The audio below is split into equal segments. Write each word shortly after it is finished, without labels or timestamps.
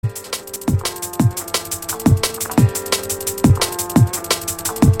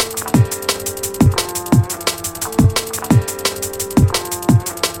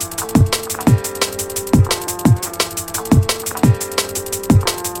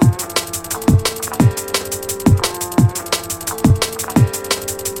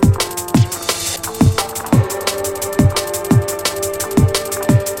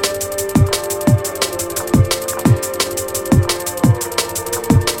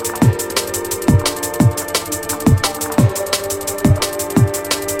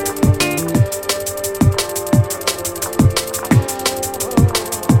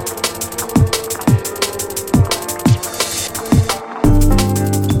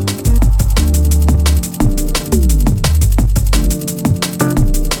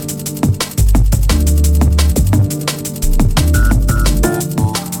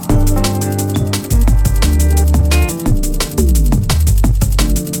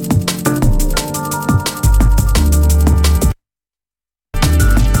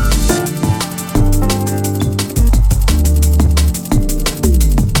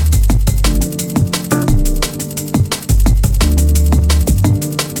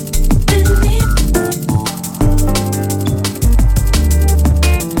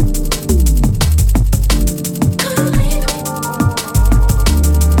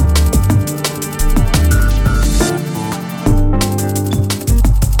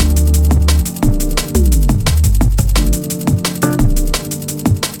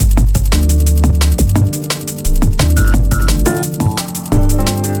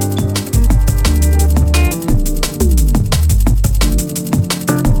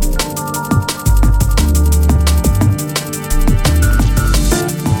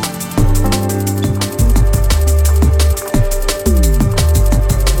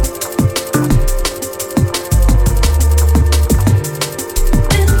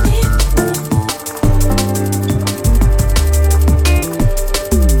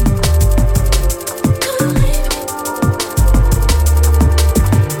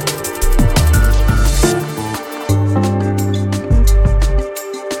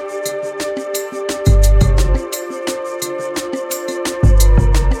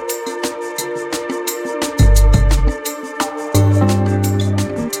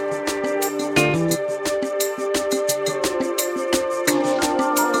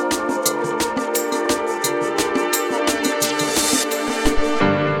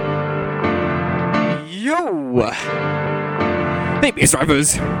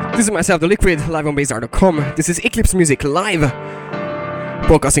BASSDRIVERS. This is myself, The Liquid, live on BASSDRIVE.com. This is Eclipse Music Live,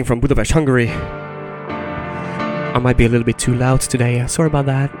 broadcasting from Budapest, Hungary. I might be a little bit too loud today, sorry about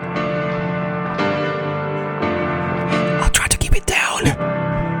that. I'll try to keep it down.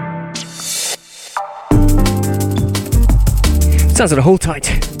 Sounds of the whole tight.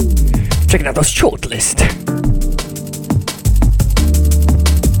 Checking out the short list.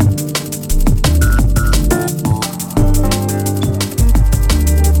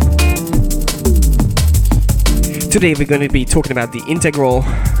 Today we're going to be talking about the Integral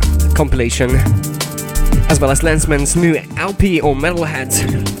compilation, as well as Lensman's new LP on Metalhead,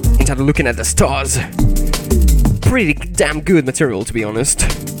 entitled Looking at the Stars. Pretty damn good material, to be honest.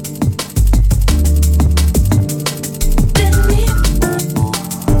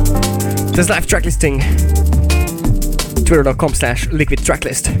 There's live track listing,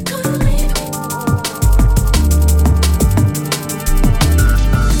 twitter.com/liquidtracklist.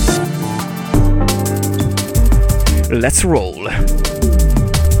 Let's roll.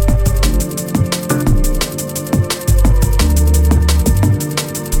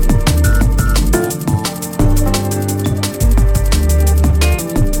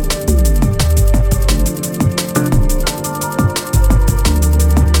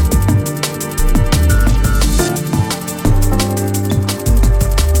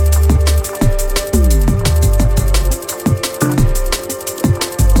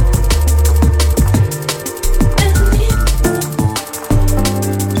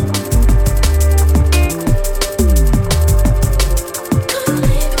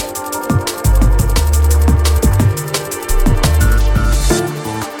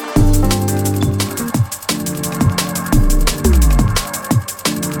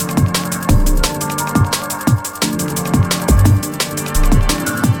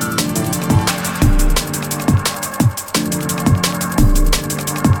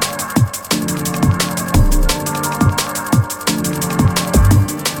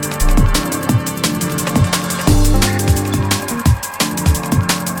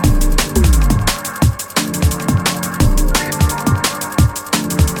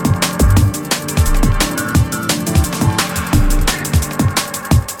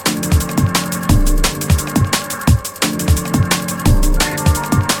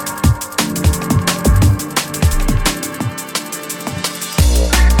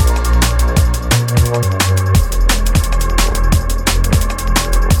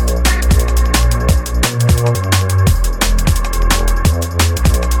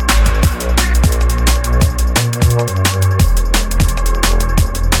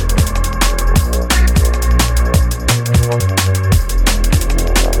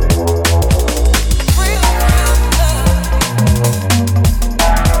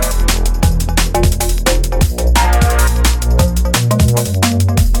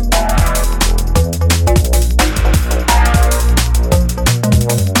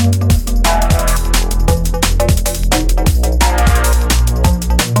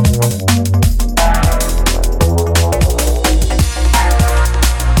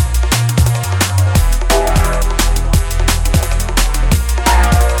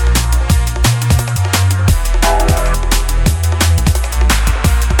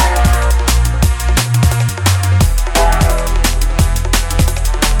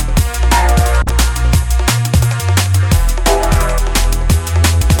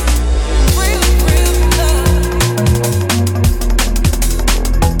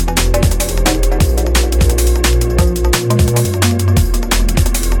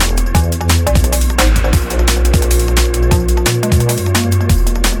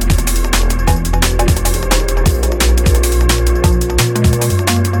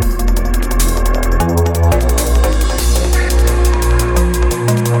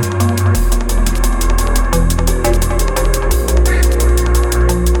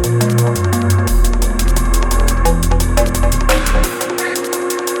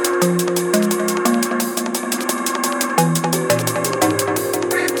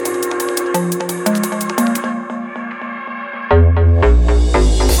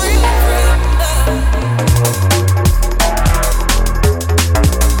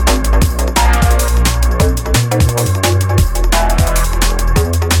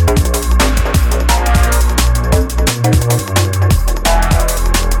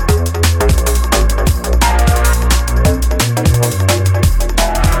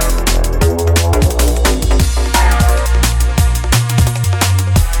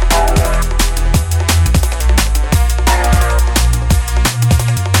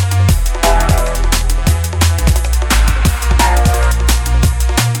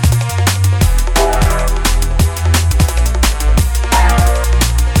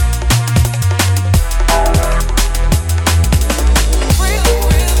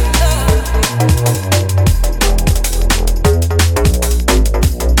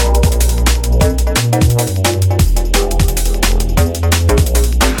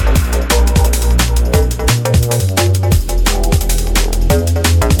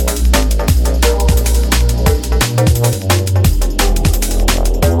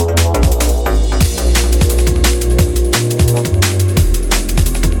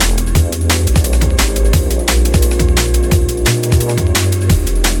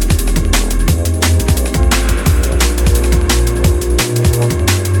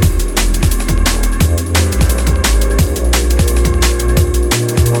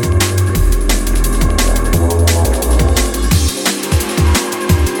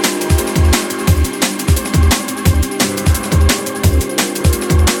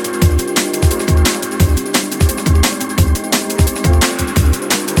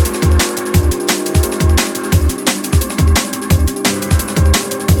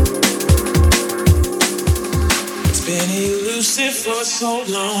 been elusive for so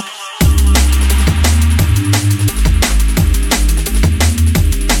long.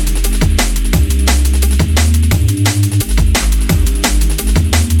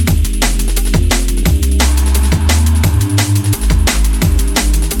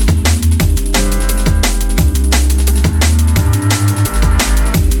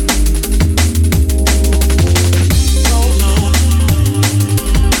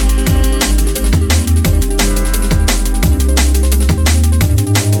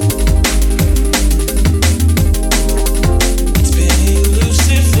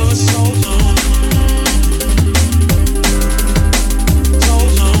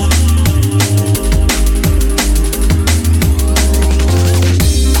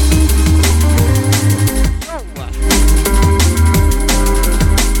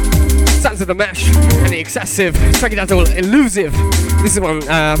 The mesh and the excessive, track it out all elusive. This is one,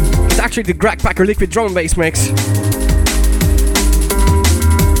 it's actually the Greg Packer Liquid drum and bass mix.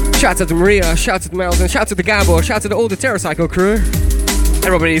 Shout out to Maria, shout out to Melton, shout out to the Gabo, shout out to all the TerraCycle crew.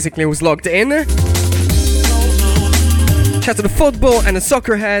 Everybody basically who's logged in. Shout out to the football and the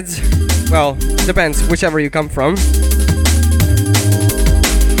soccer heads. Well, depends whichever you come from.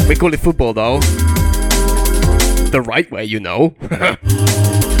 We call it football though. The right way, you know.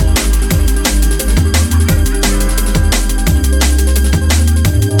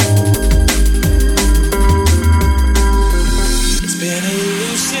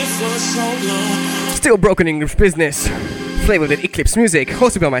 Still broken English business. Flavored with Eclipse music,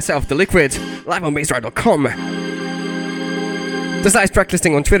 hosted by myself, The Liquid, live on BASSDRIVE.com. There's nice track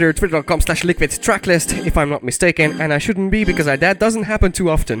listing on Twitter, twitter.com/liquid tracklist, if I'm not mistaken, and I shouldn't be because that doesn't happen too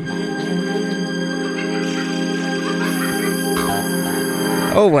often.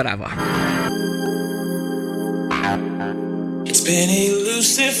 Oh, whatever. It's been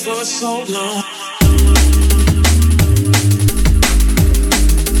elusive for so long.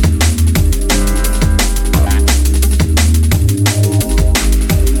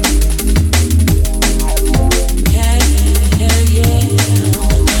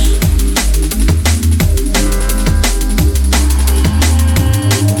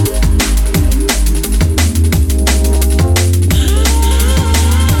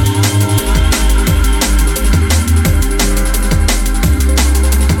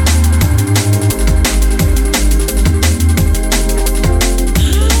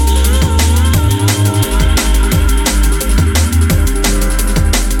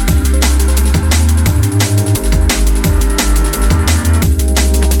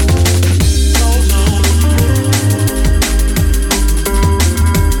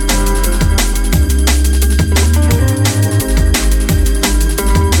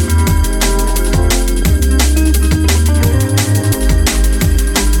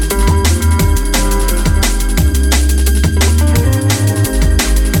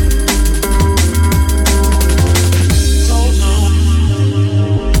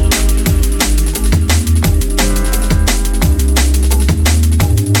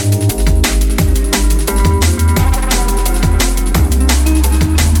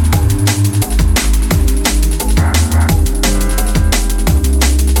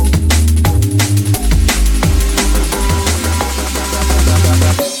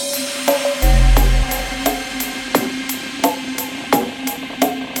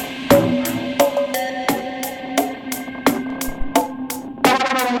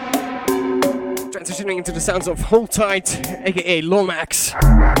 Into the sounds of Hold Tight, aka Lomax.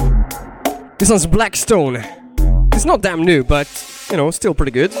 This one's Blackstone. It's not damn new, but you know, still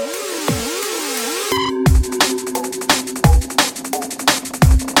pretty good.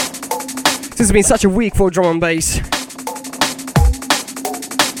 This has been such a week for drum and bass.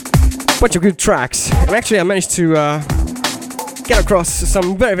 Bunch of good tracks, and actually I managed to get across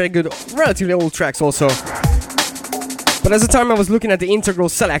some very, very good, relatively old tracks also. But at the time I was looking at the Integral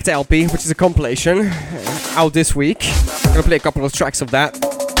Select LP, which is a compilation out this week. I'm gonna play a couple of tracks of that.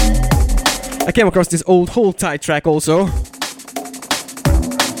 I came across this old Hold Tight track also.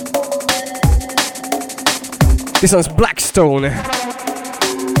 This one's Blackstone.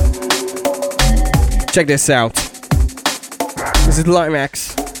 Check this out. This is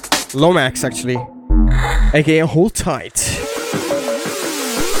Lomax actually, aka Hold Tight.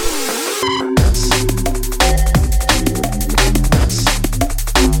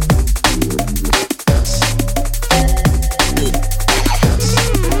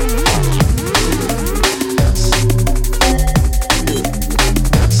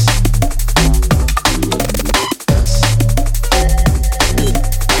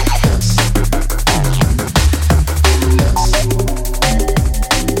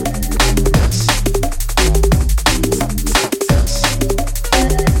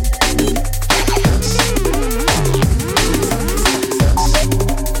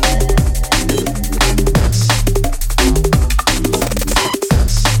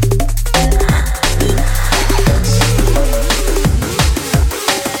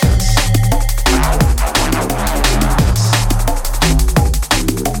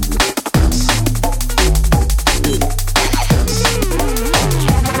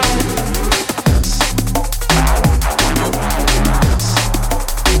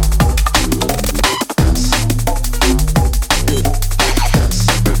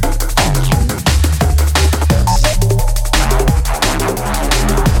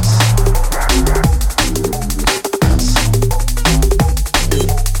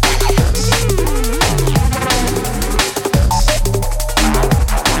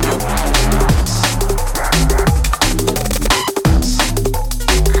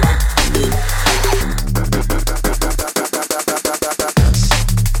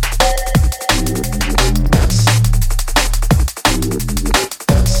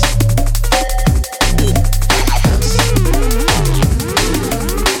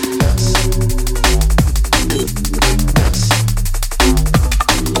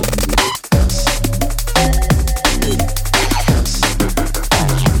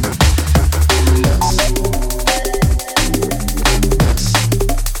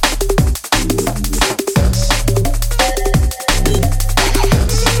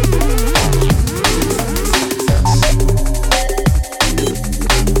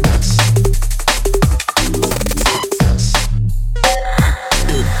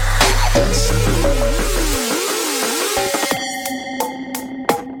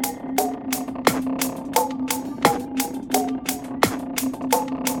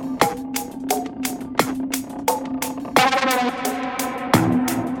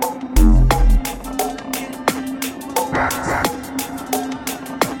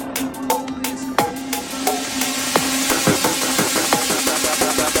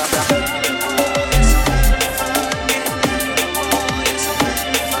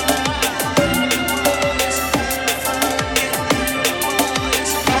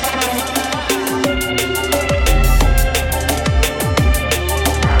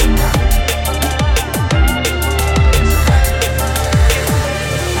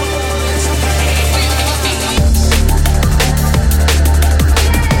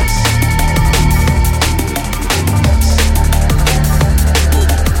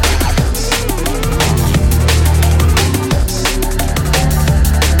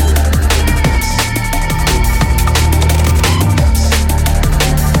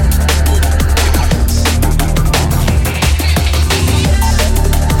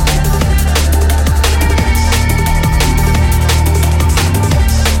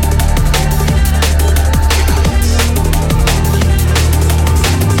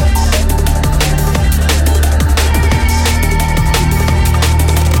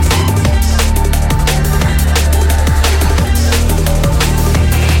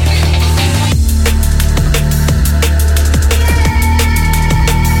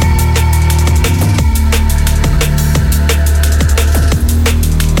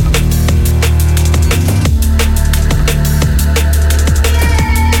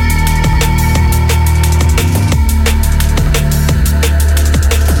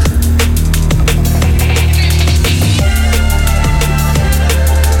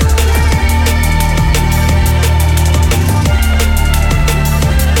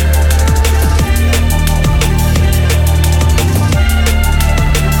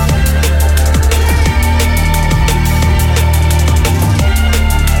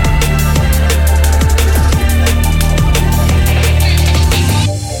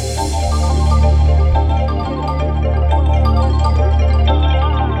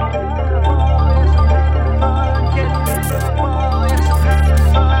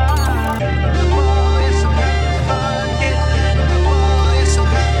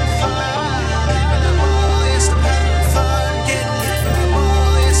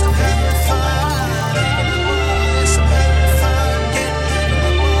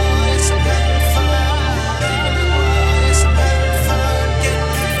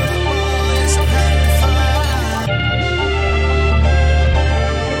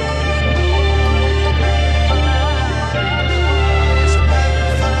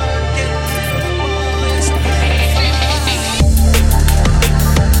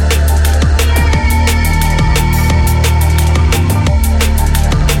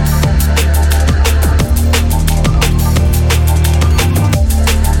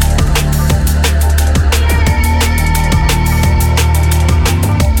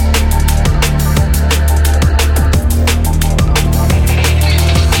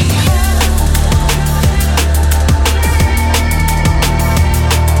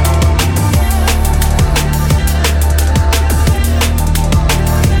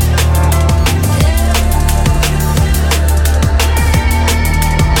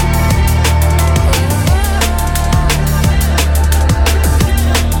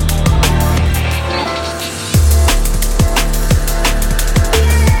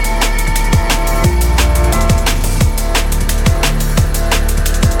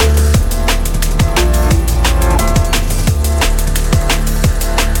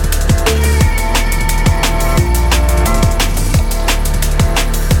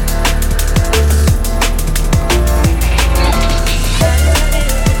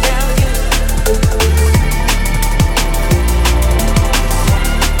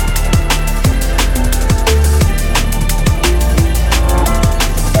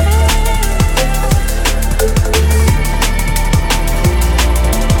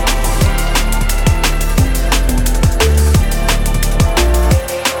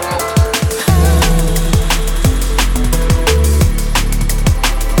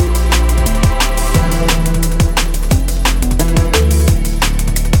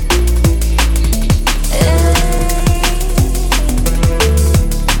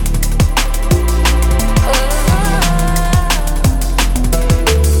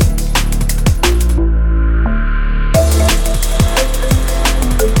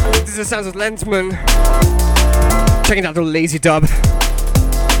 sounds of Lensman. Checking out the lazy dub.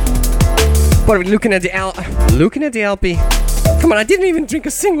 But we're looking at the LP. Come on, I didn't even drink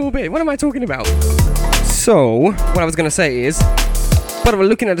a single bit. What am I talking about? So, what I was gonna say is, but we're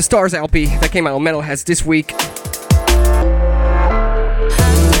looking at the Stars LP that came out on Metalheads this week.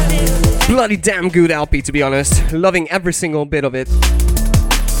 Bloody damn good LP, to be honest. Loving every single bit of it.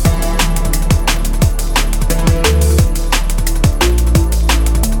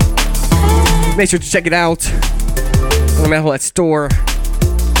 Make sure to check it out on the Metalhead store.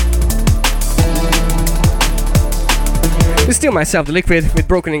 It's still myself, The Liquid, with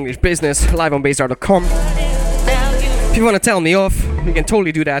Broken English Business, live on BASSDRIVE.com. If you want to tell me off, you can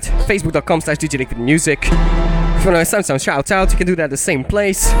totally do that. Facebook.com/DJLiquidMusic. If you want to send some shouts out, you can do that at the same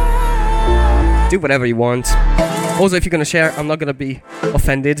place. Do whatever you want. Also, if you're going to share, I'm not going to be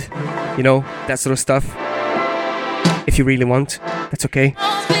offended. You know, that sort of stuff. If you really want, that's okay.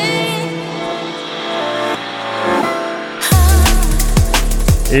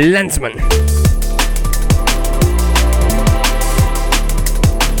 Lensman.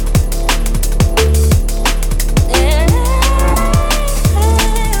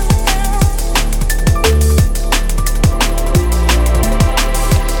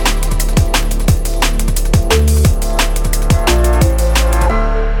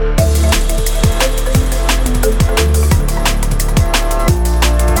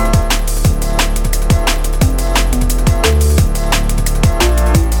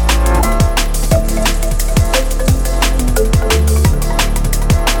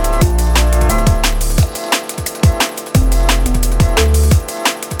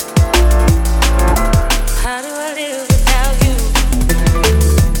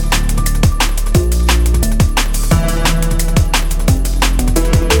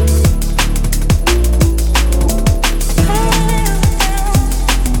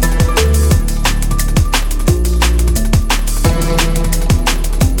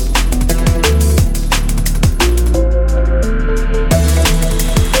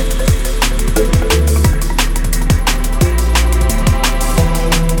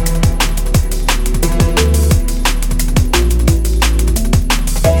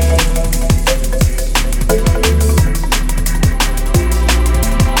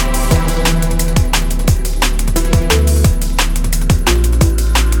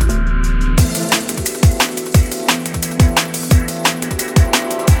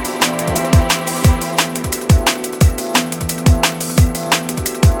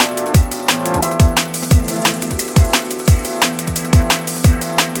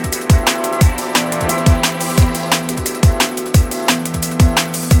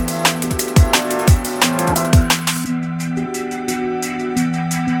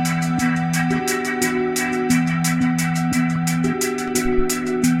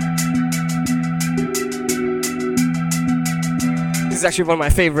 Is actually one of my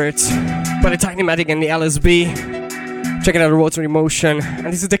favorites by the Tiny and the LSB. Check it out, the Rotary Motion.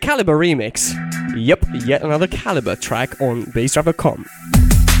 And this is the Caliber remix. Yep, yet another Caliber track on BASSDRIVE.com.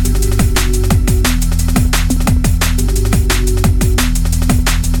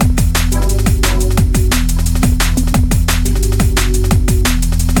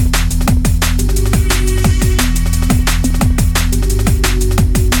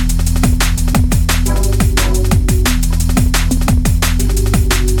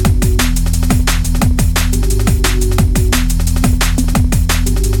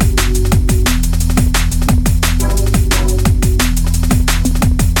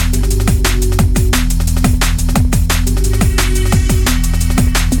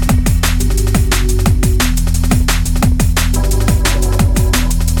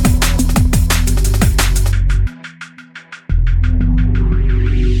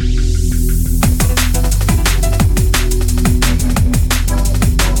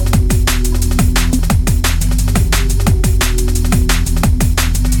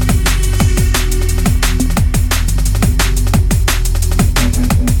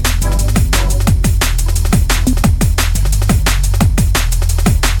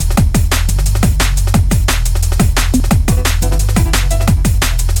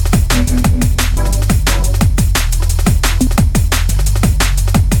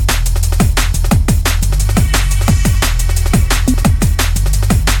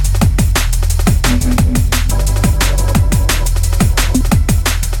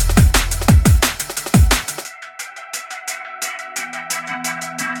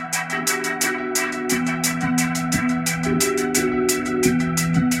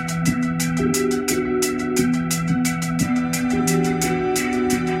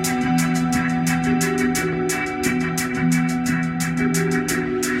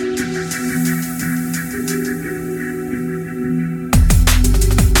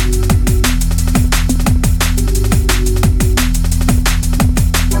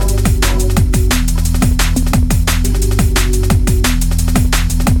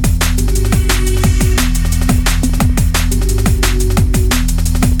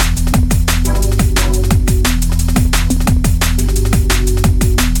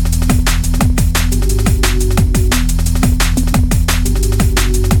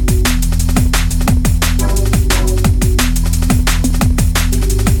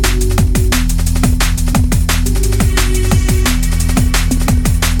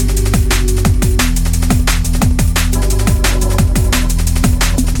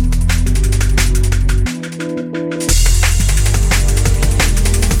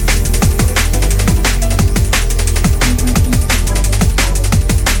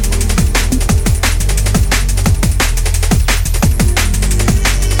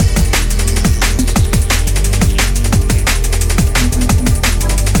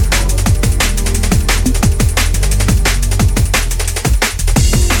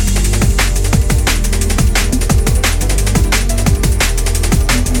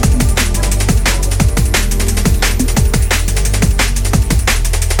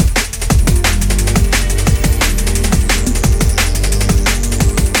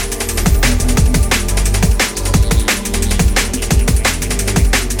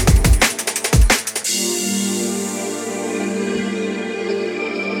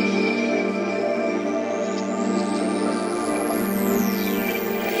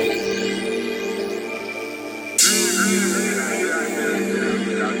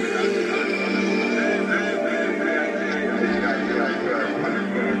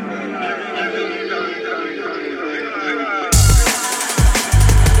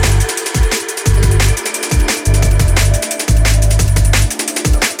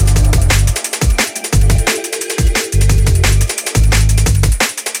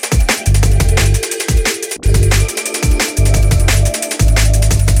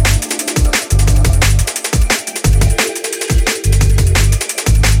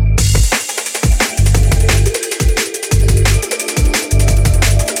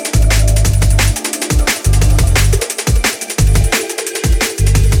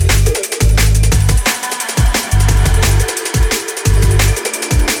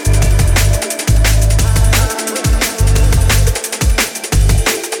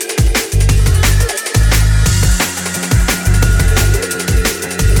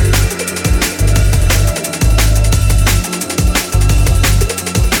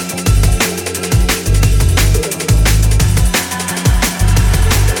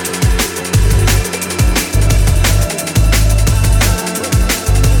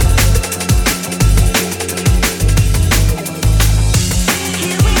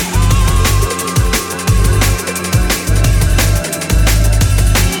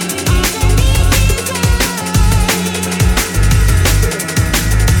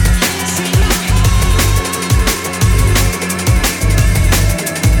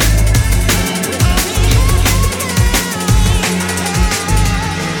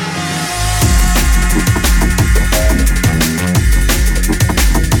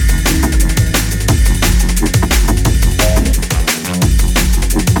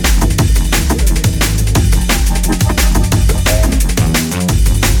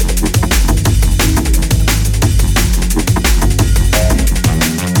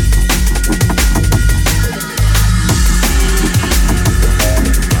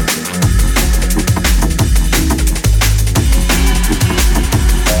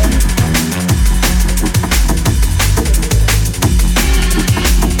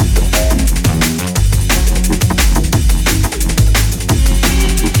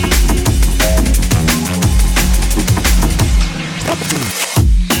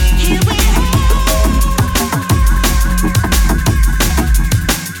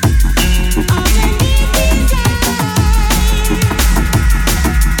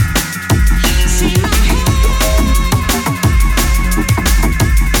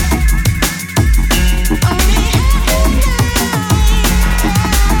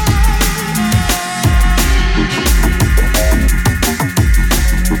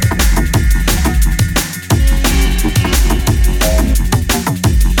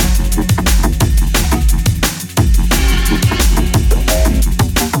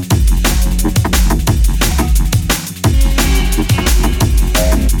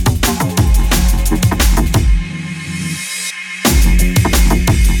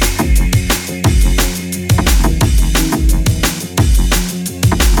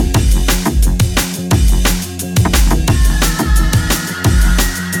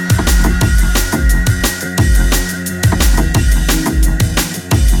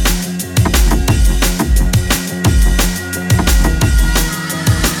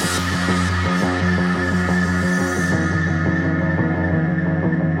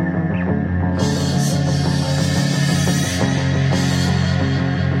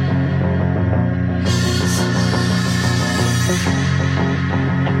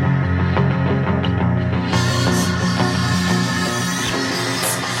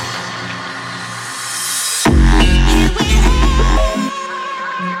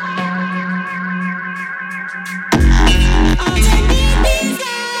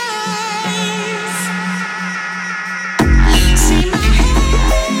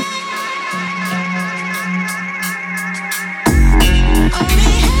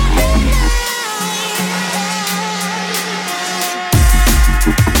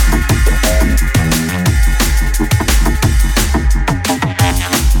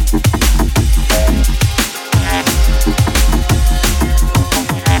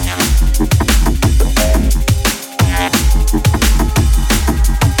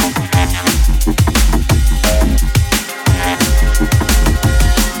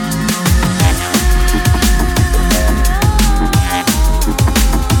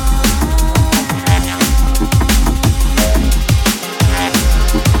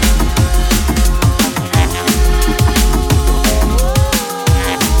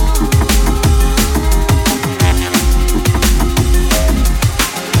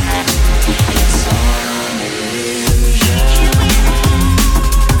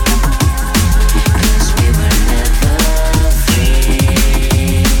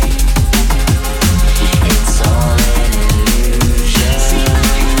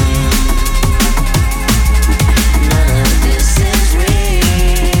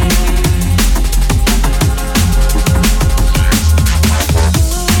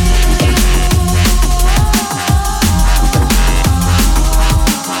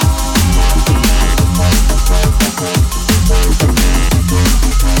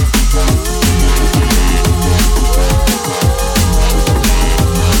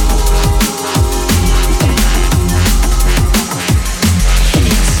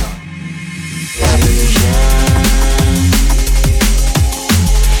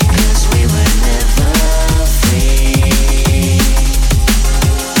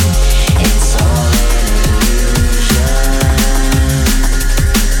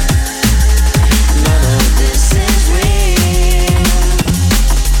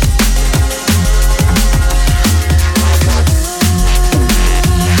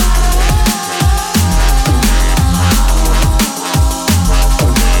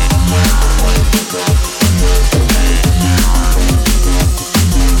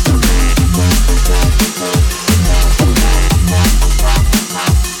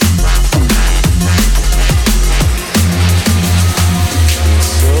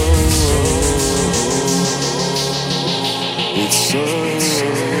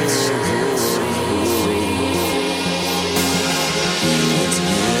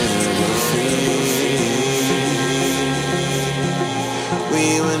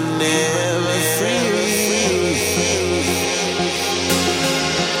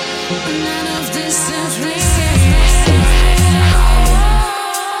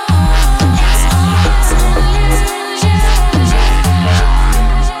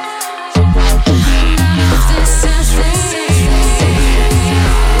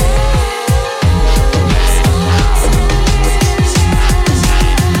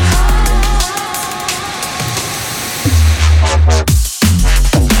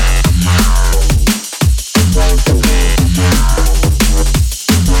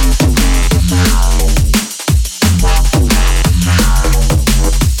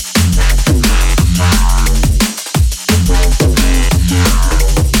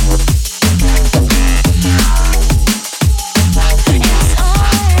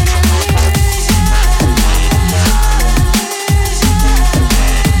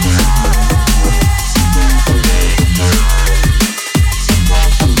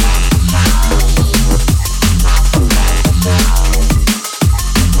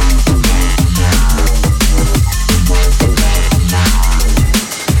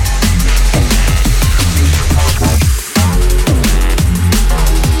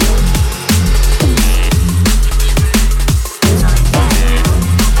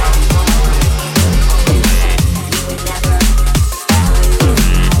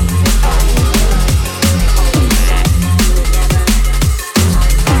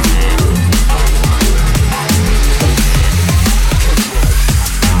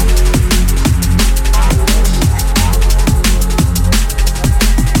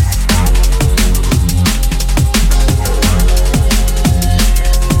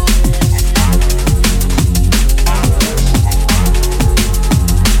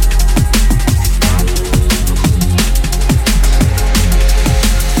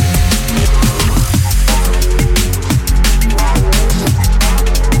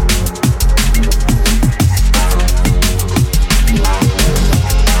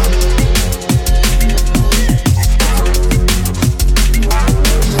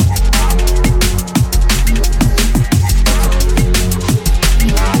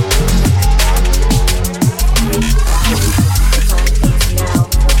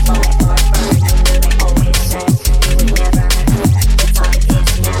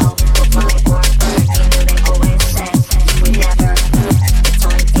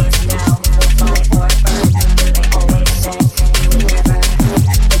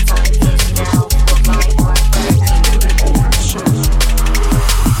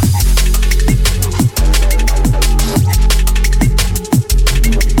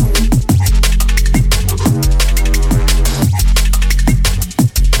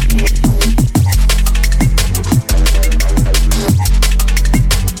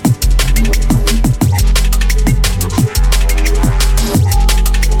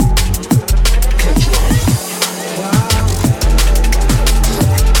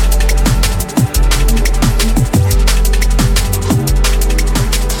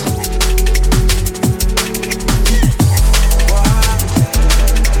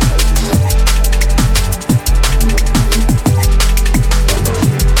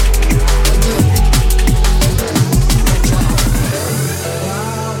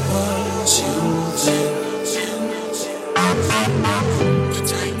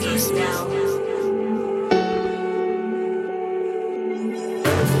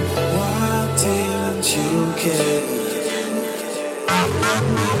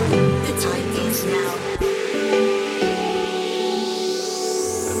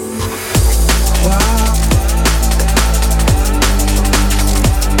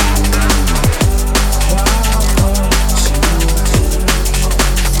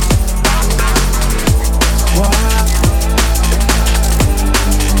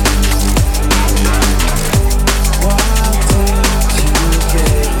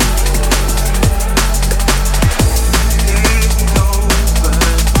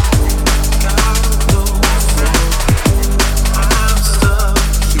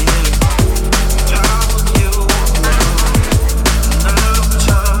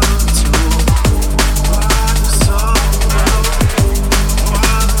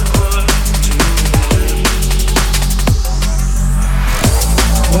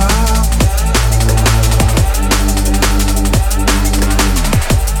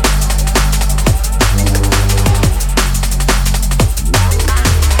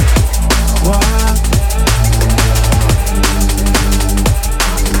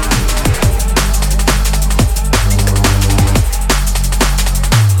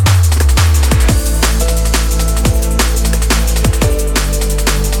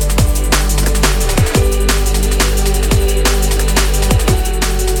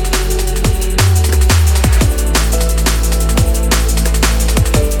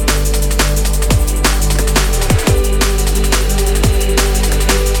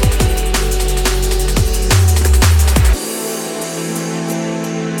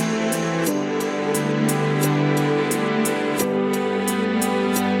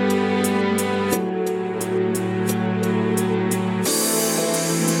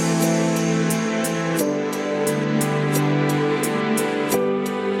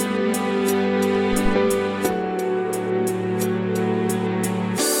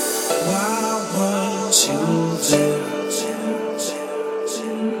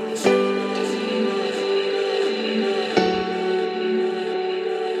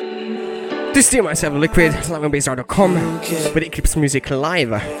 Steer Myself Liquid, live on BASSDRIVE.com with Eclipse Music Live.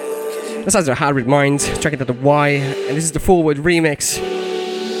 This has a Hybrid Mind, track it at the Y, and this is the Forward remix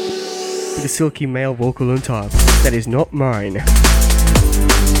with a silky male vocal on top. That is not mine.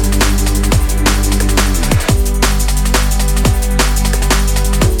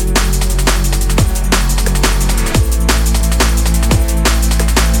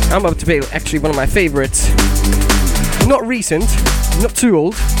 I'm about to play actually one of my favorites. Not recent, not too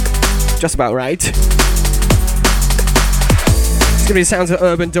old, just about right. It's gonna be the sounds of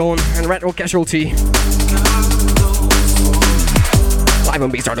Urban Dawn and Retro Casualty. Live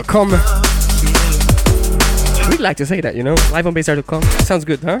on BASSDRIVE.com. We'd like to say that, you know. Live on BASSDRIVE.com. Sounds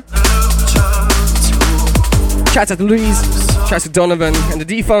good, huh? Shouts out to Louise, shouts to Donovan and the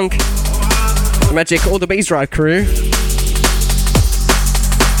D-Funk, the Magic, all the BASSDRIVE crew.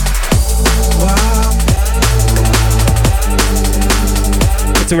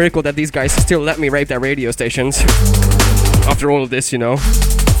 It's a miracle that these guys still let me rape their radio stations after all of this, you know.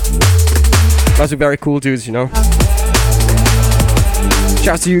 Those are very cool dudes, you know.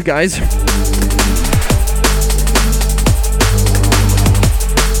 Shouts to you guys.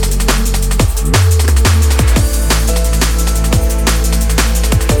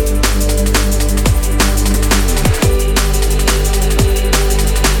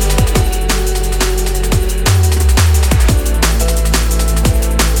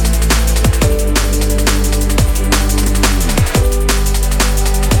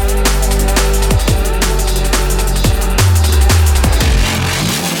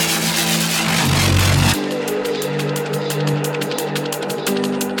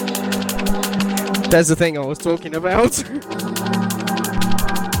 That's the thing I was talking about.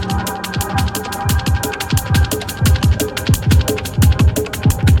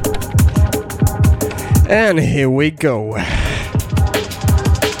 And here we go.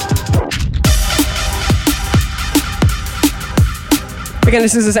 Again,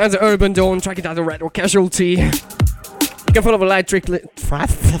 this is the sounds of Urban Dawn, track it out of Retro Casualty. You can follow the light trick. Let's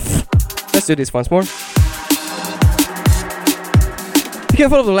do this once more. You can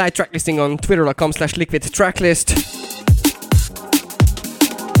follow the live track listing on twitter.com/liquidtracklist.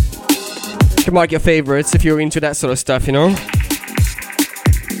 You can mark your favorites if you're into that sort of stuff, you know.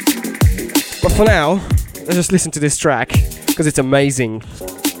 But for now, let's just listen to this track, because it's amazing.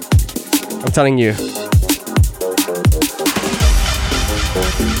 I'm telling you.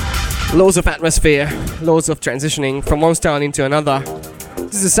 Loads of atmosphere, loads of transitioning from one style into another.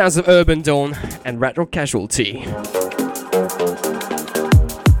 This is the sounds of Urban Dawn and Retro Casualty.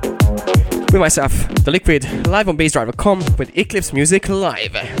 With myself, The Liquid, live on BASSDRIVE.com with Eclipse Music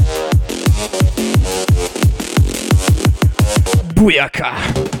Live. Booyaka!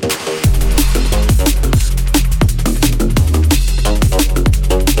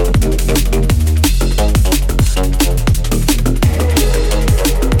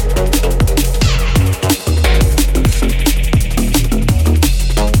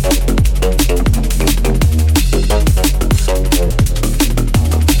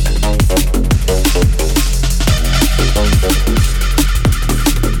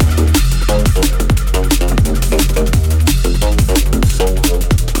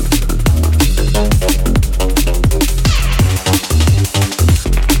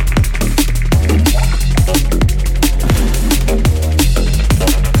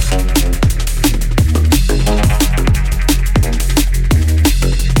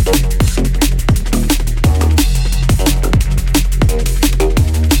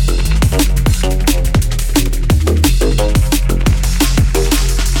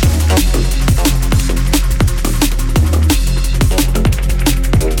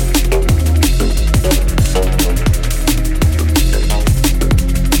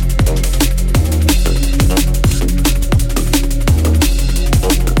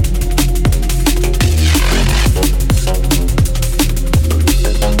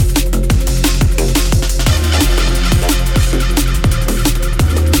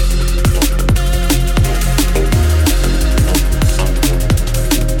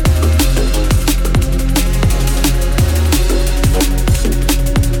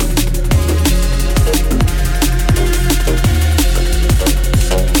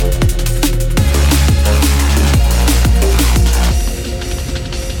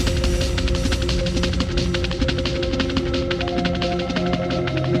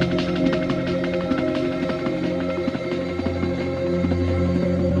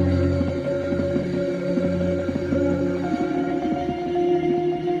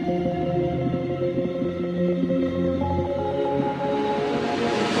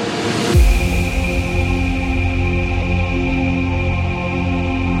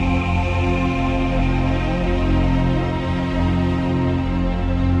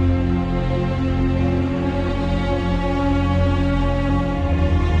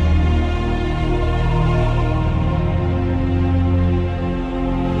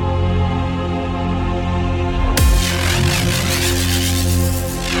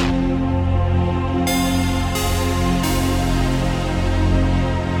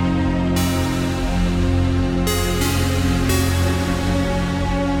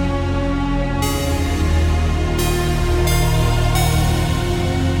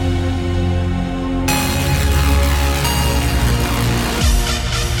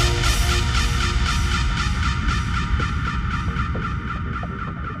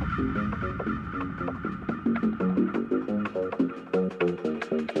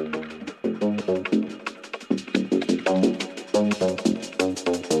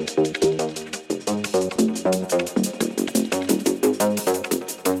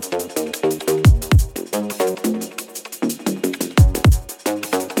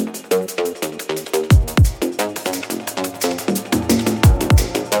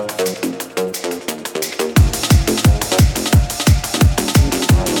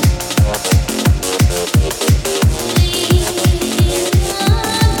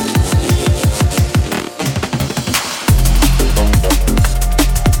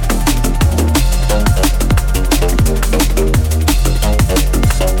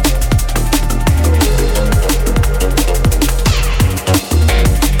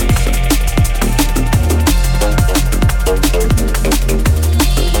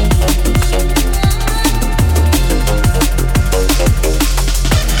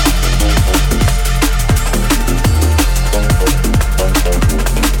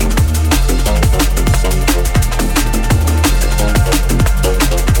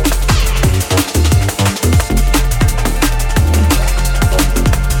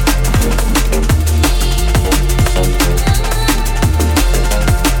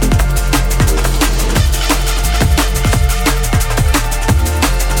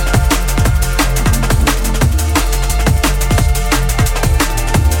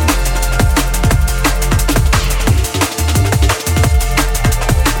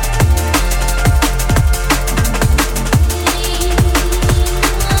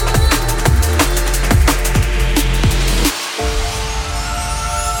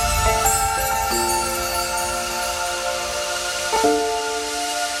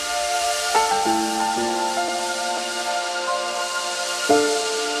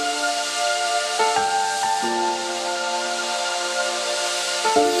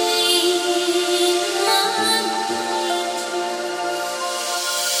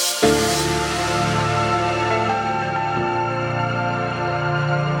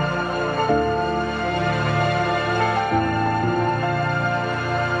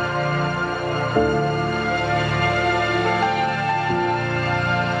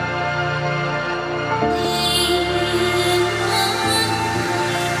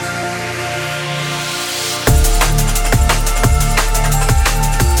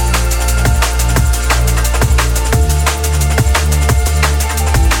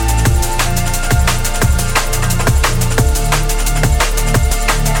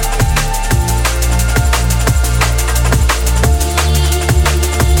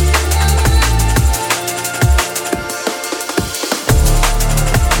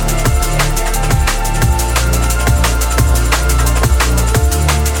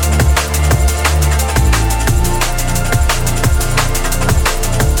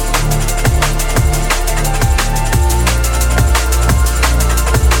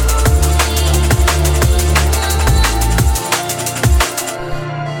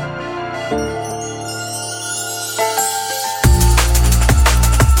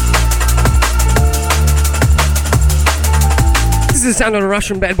 Sound of the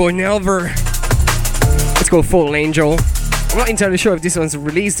Russian bad boy Nelver. It's called Fallen Angel. I'm not entirely sure if this one's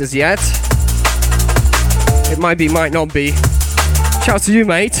released as yet. It might be, might not be. Shout out to you,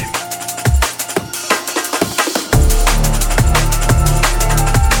 mate.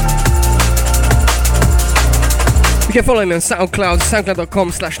 You can follow me on SoundCloud,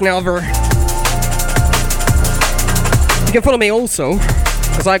 soundcloud.com/Nelver. You can follow me also,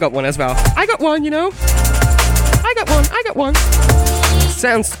 because I got one as well. I got one, you know. I got one.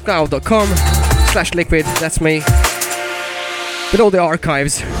 SoundCloud.com/Liquid, that's me. With all the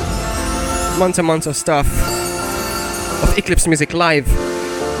archives. Months and months of stuff. Of Eclipse Music Live.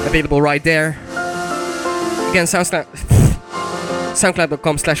 Available right there. Again,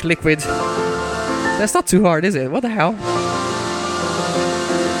 SoundCloud.com/Liquid. That's not too hard, is it? What the hell?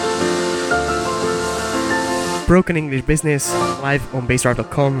 Broken English Business, live on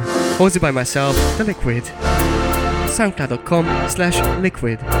BASSDRIVE.com. Hosted by myself, The Liquid.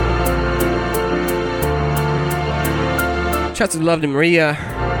 SoundCloud.com/Liquid. Shout out to lovely Maria.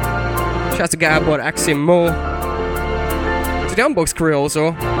 Shout out to Gabor, Axim, Mo. To the Unbox crew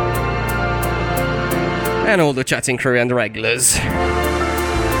also. And all the chatting crew and the regulars.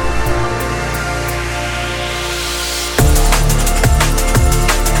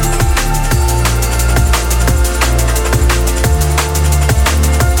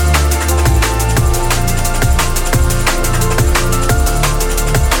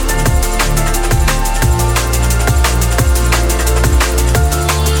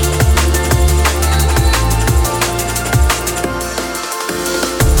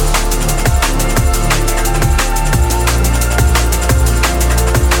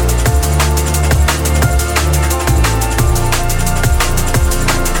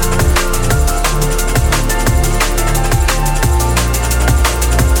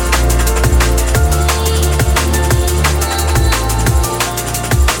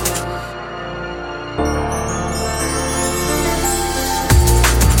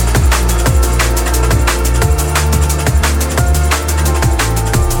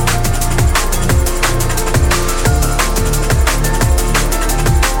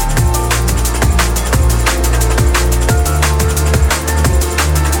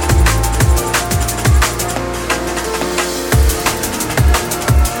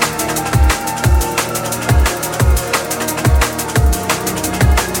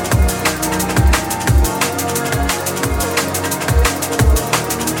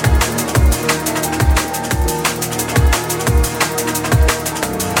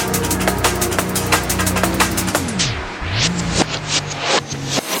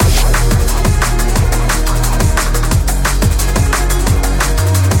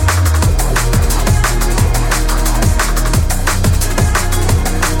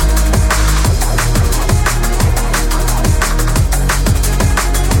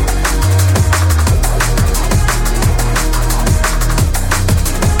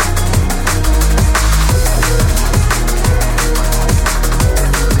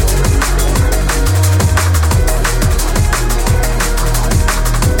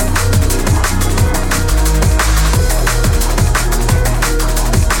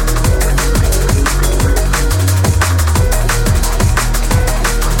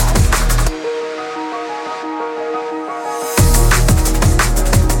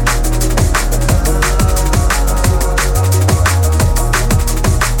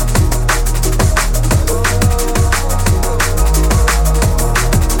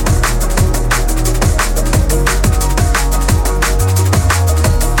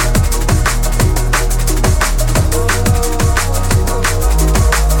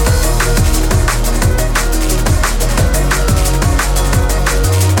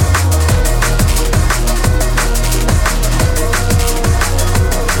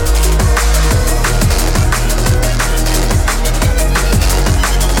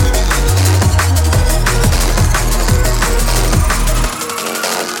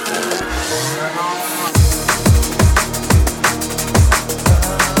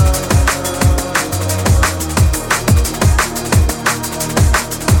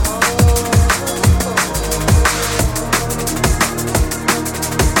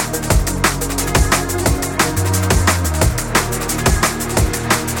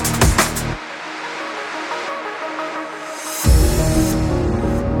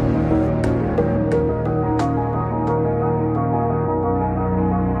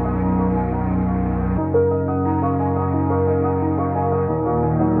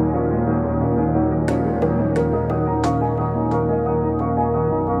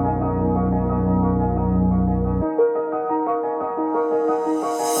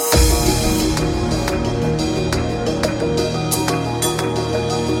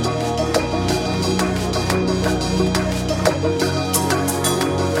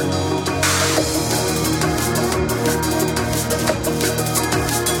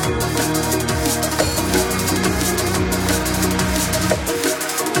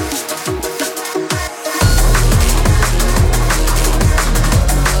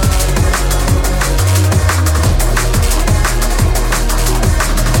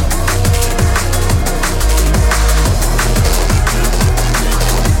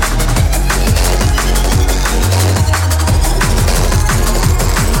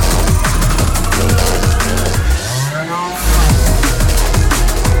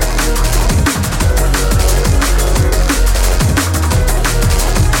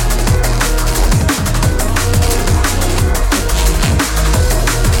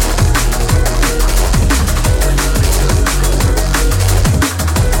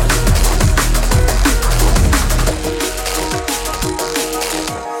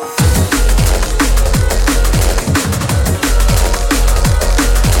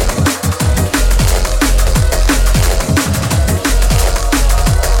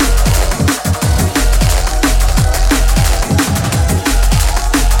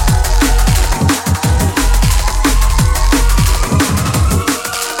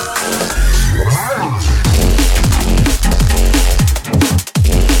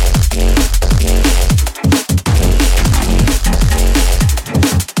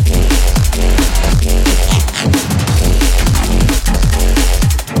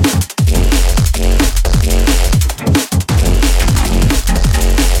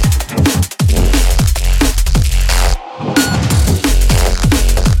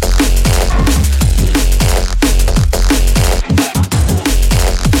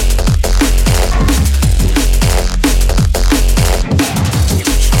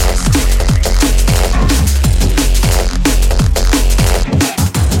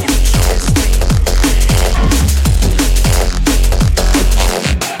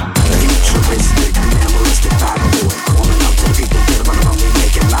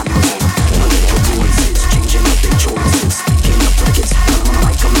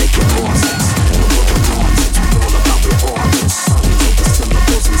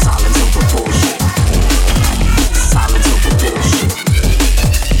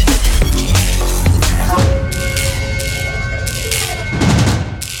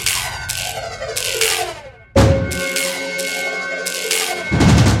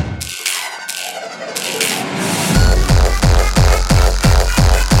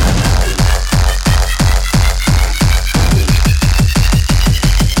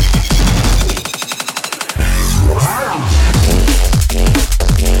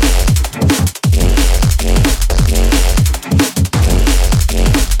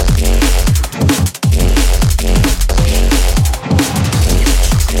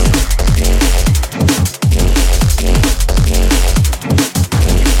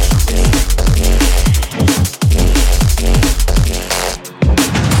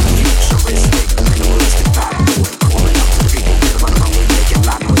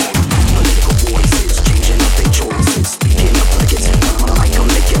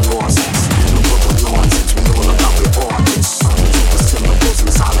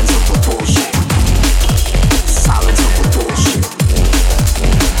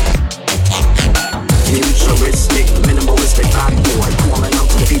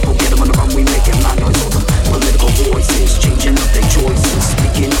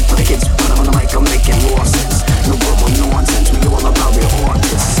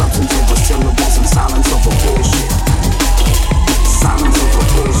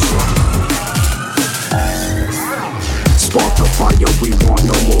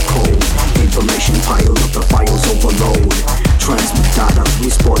 we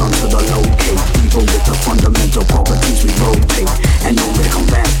sport onto the locate. People with the fundamental properties we rotate. And know where to come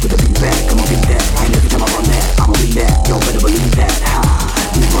back, with a beat back, I'ma be that. And every time I run that, I'ma be that. Y'all better believe that. Ha.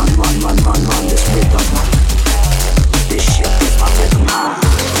 We run this rhythm. This shit is my rhythm. Ha.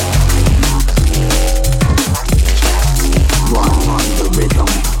 Run the rhythm.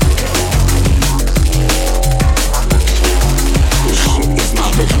 This shit is my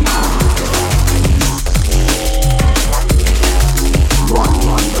rhythm. Ha.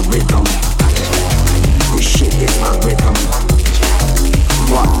 Run the rhythm. This shit is my rhythm.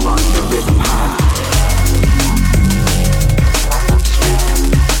 Run the rhythm. Ha.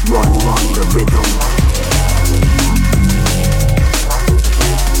 Run the rhythm.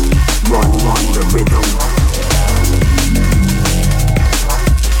 Run the rhythm.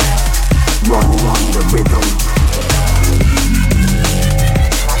 Run the rhythm.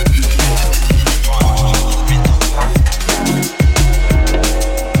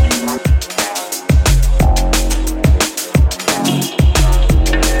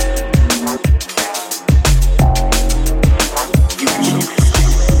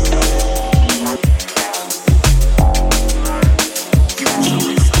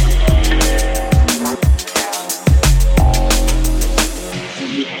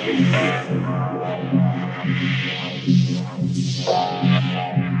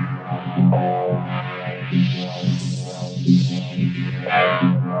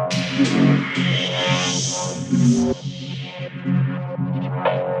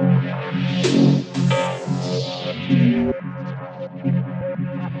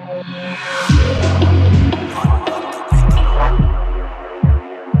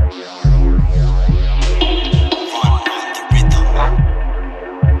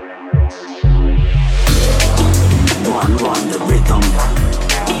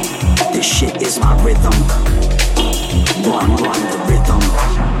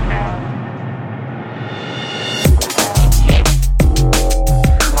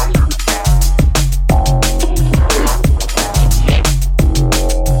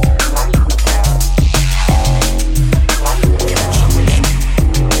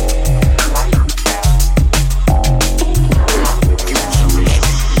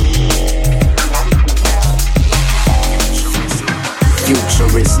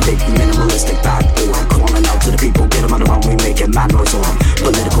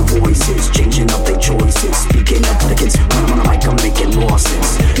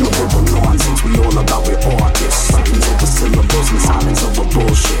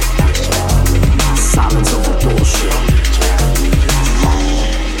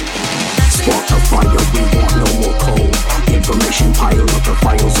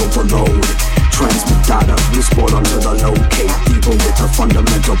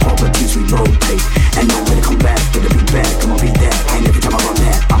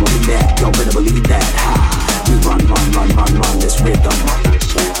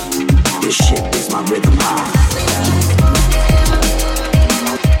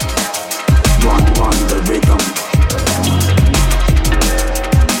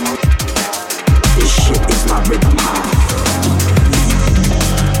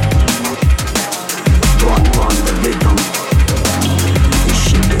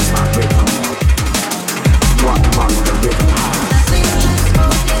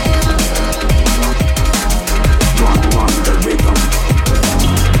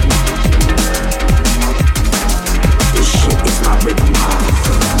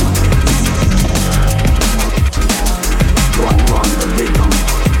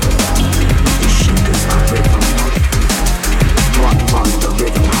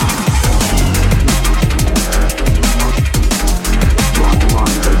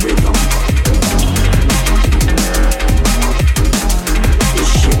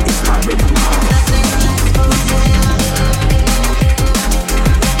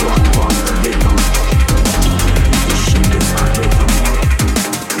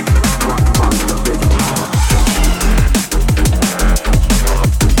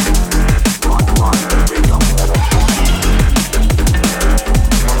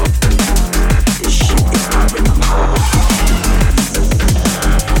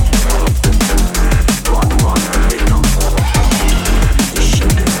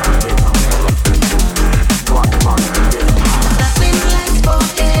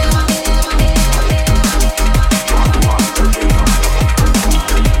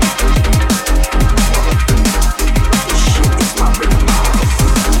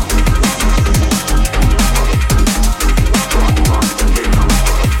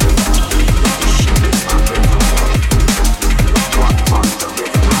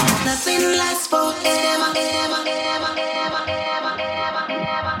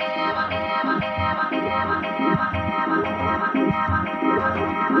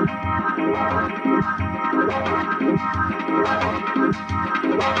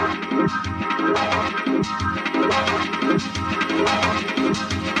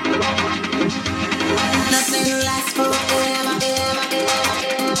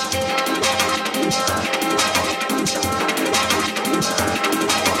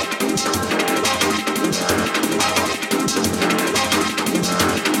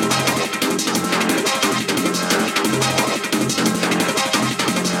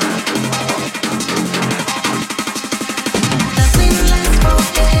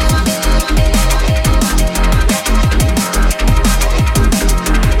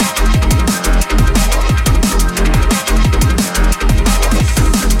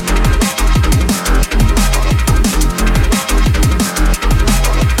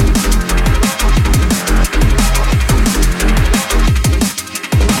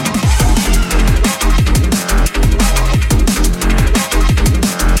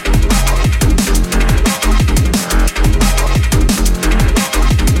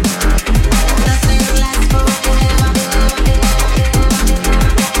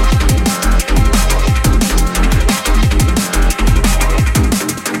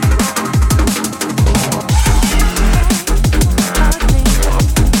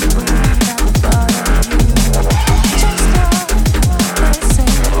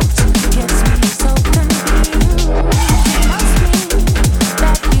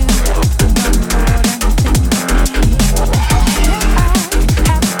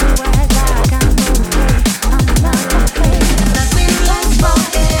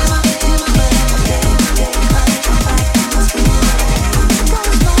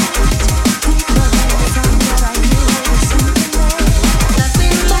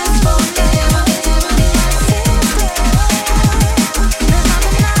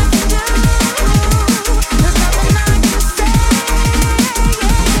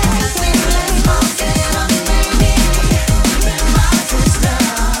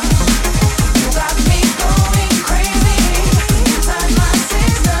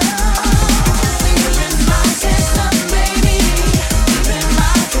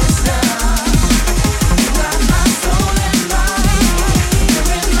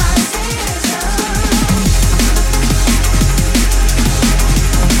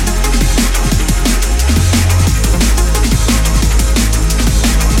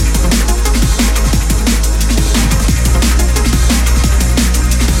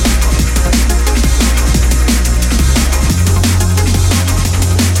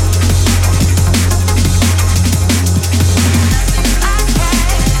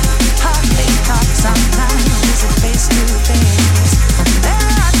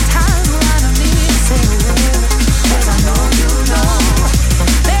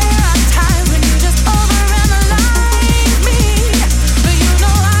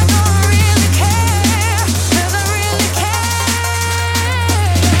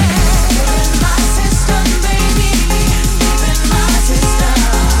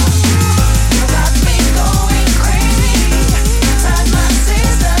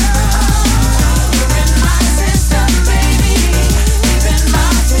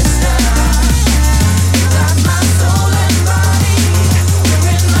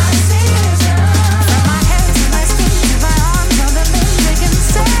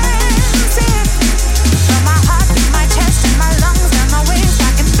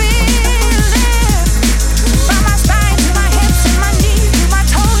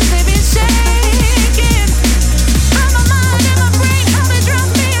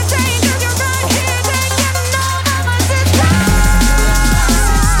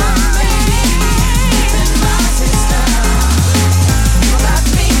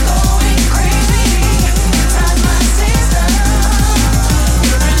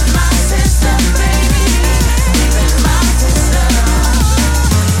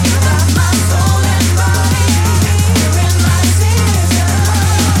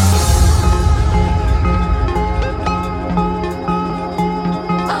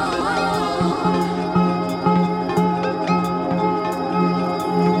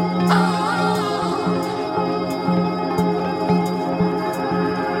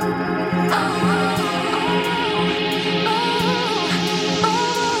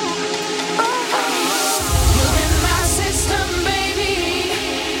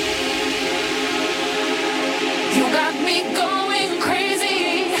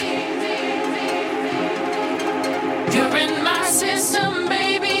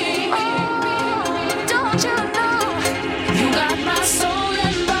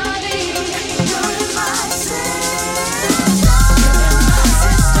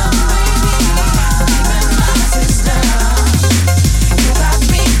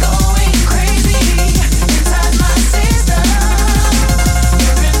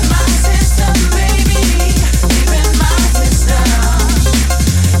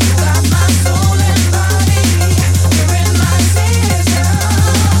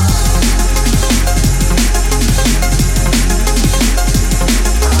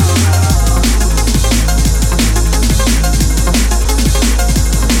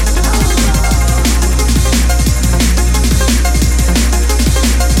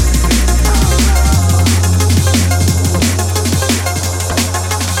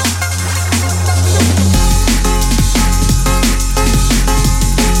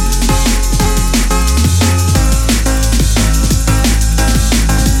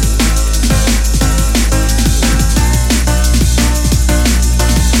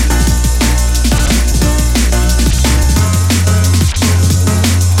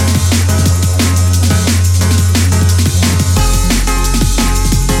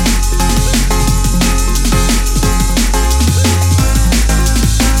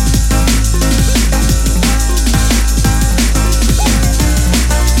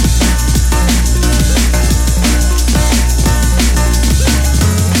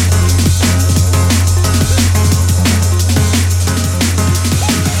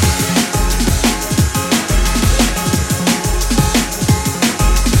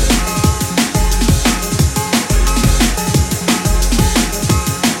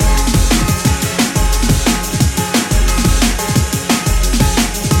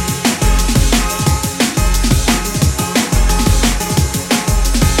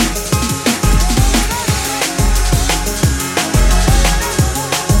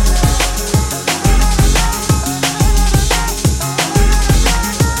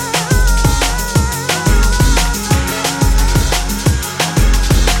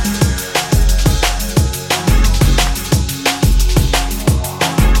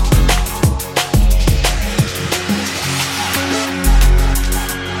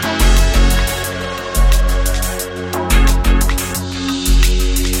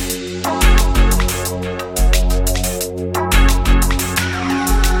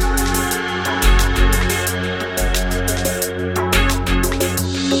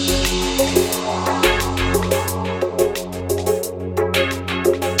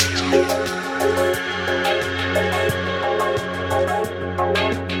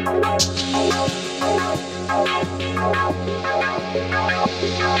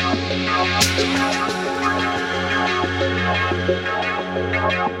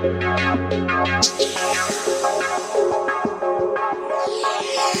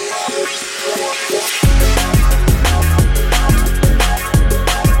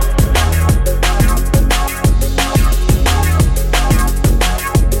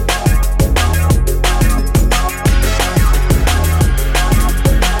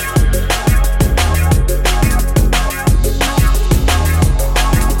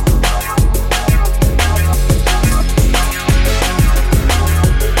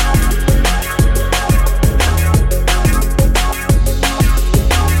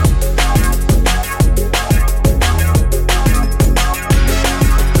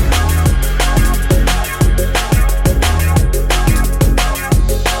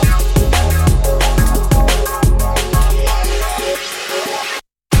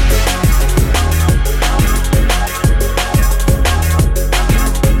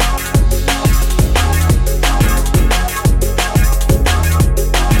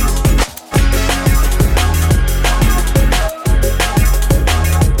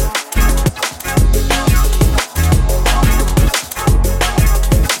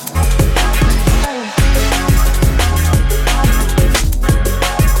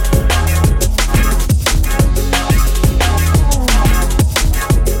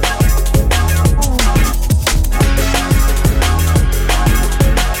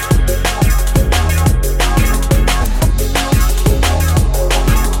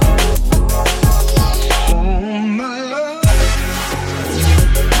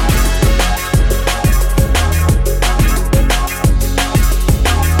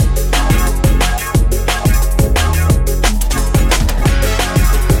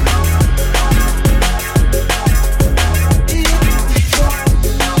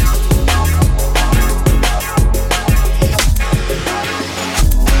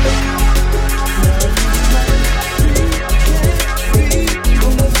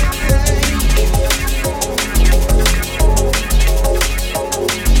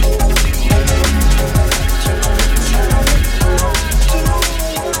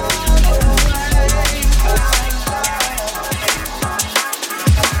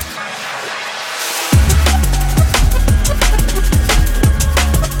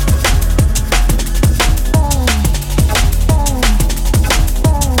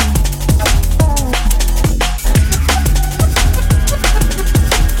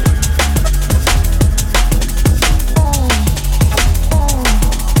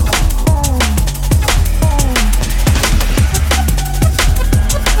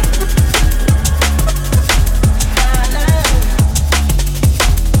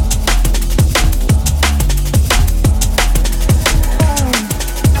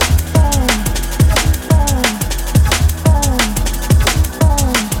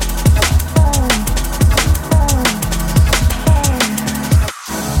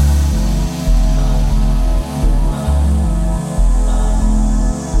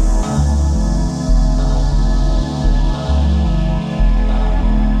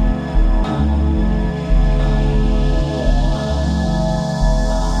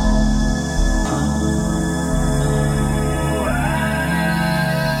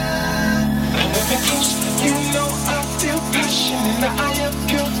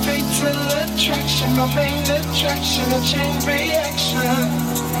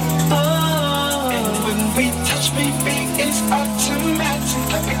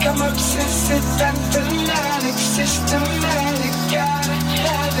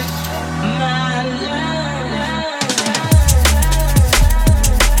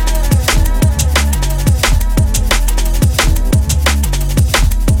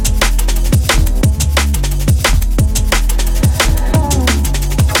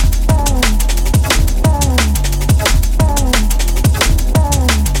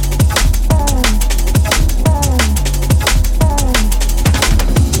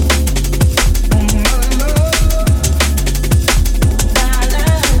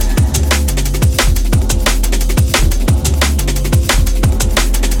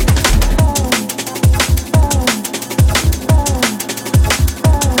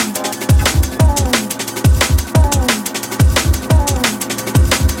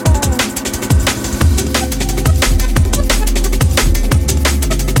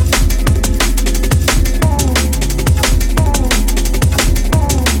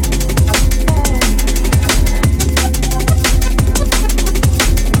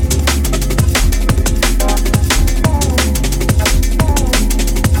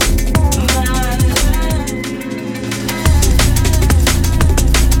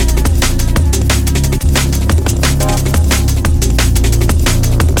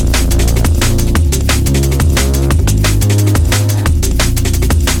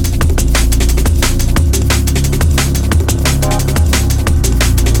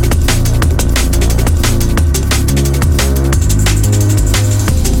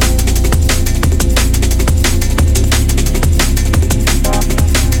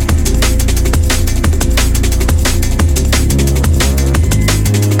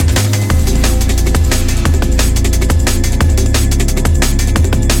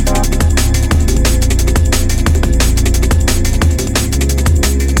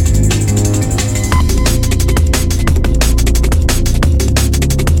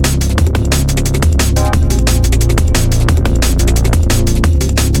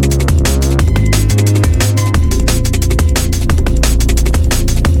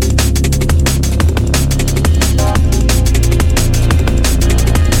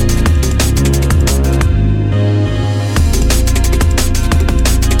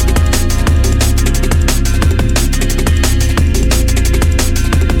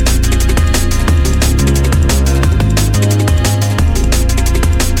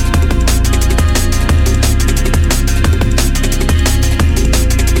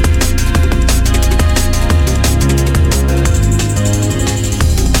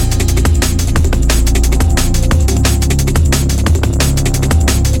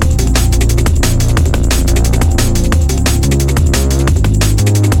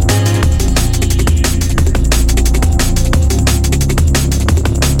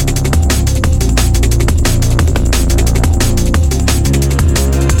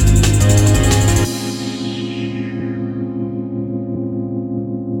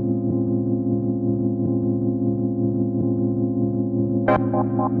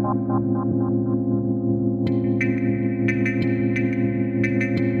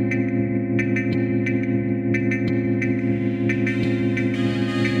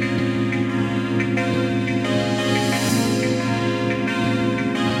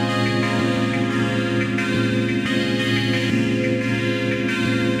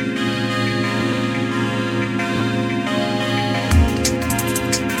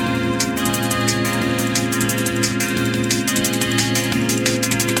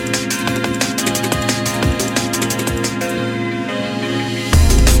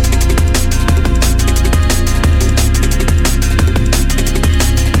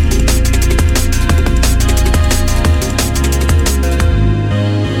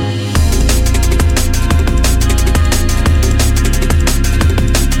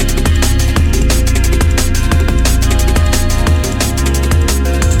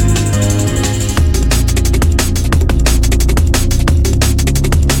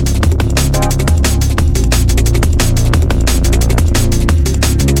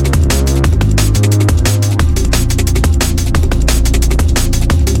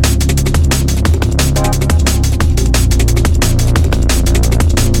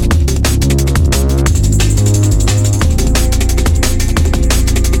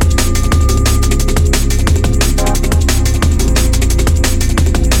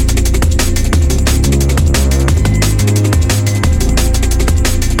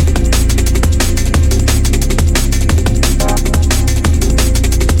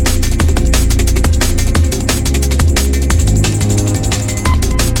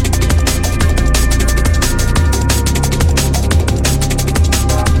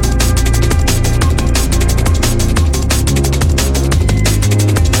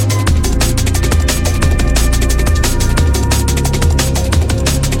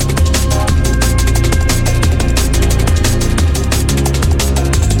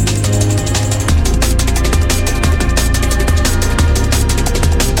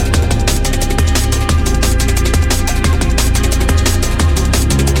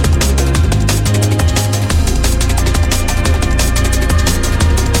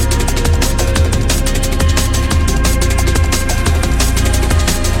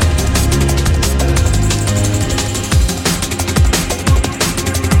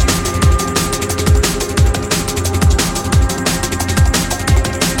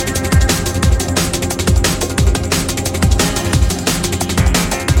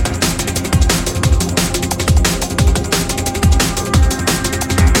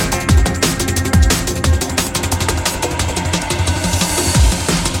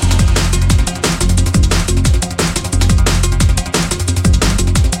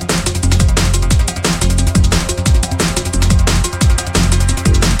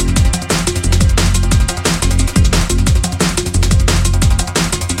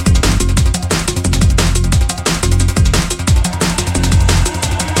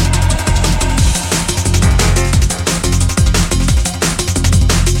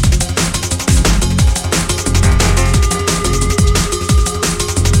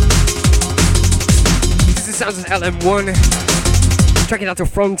 LM1. Track it out to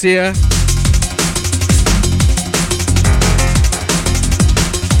Frontier.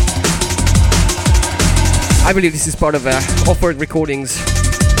 I believe this is part of Off-Road Recordings.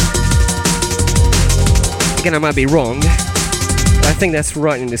 Again, I might be wrong, but I think that's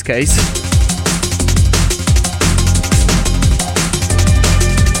right in this case.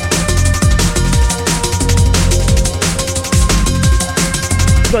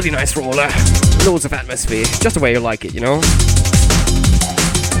 Bloody nice roller, loads of atmosphere, just the way you like it, you know?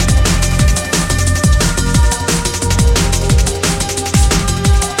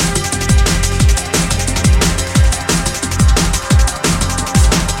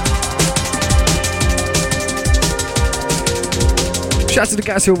 Shouts to the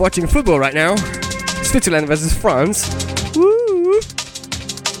guys who are watching football right now. Switzerland versus France. Woo!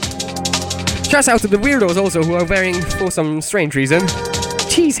 Shouts out to the weirdos also who are wearing, for some strange reason,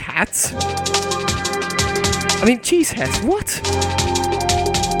 cheese hats. I mean, cheese hats, what?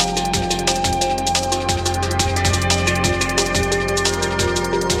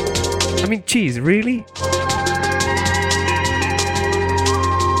 I mean, cheese, really?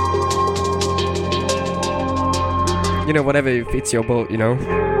 You know, whatever fits your boat, you know?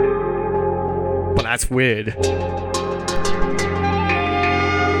 But that's weird.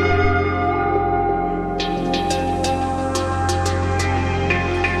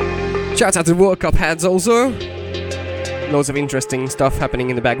 Shouts out to World Cup hats also. Loads of interesting stuff happening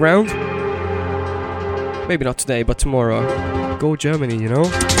in the background. Maybe not today, but tomorrow. Go Germany, you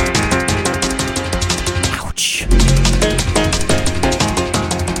know? Ouch!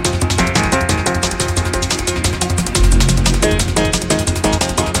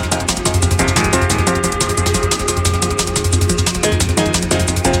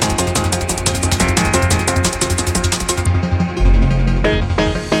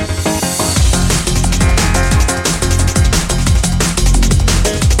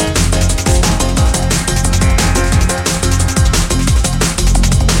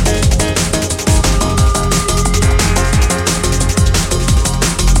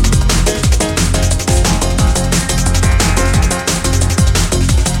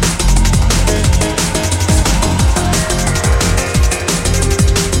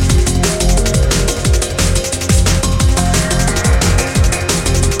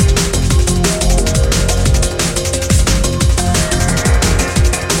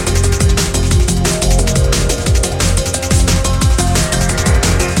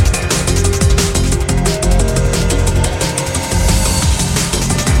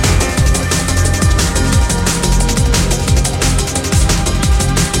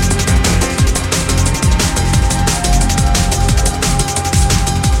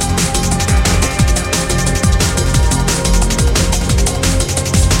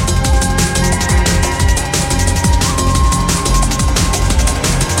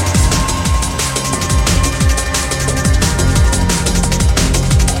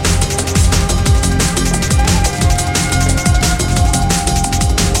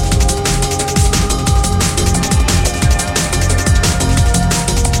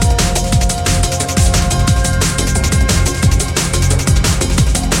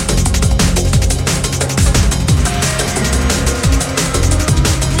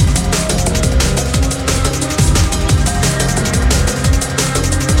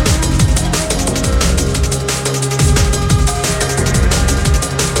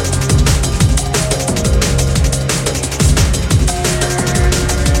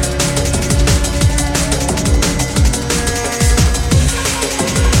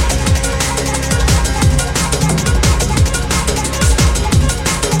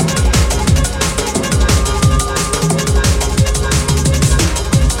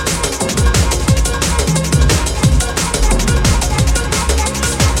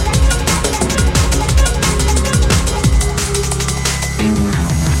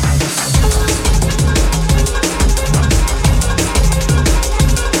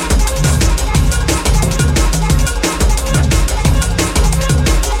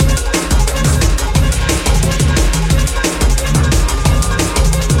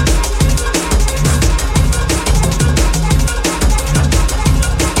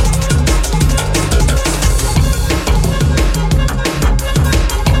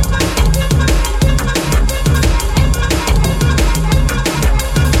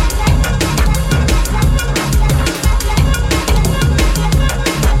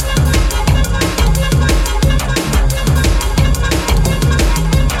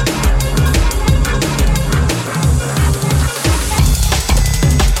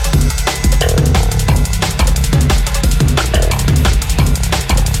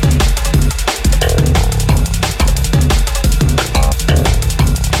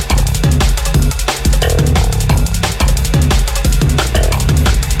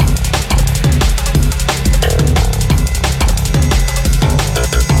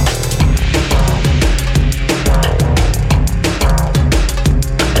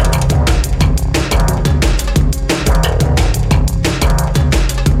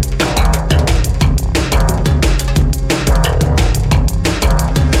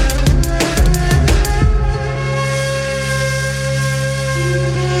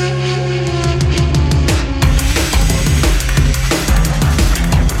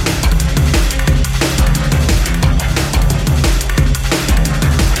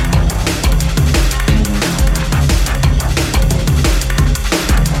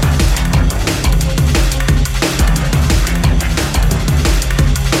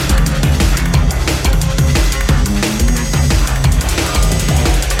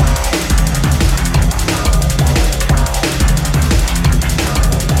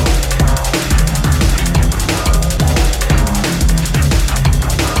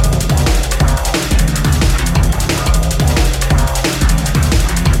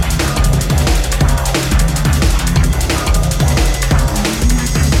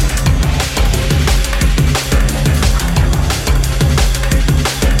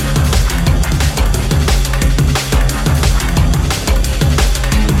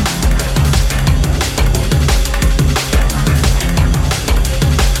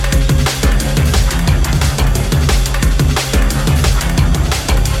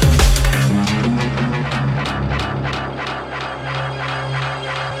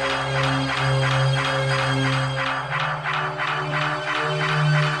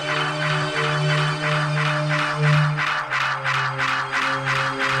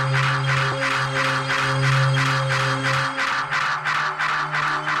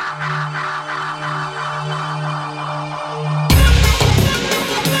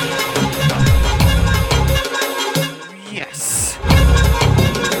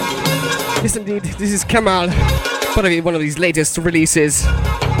 This is Kamal, probably one of his latest releases.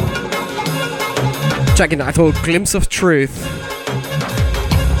 Track entitled Glimpse of Truth,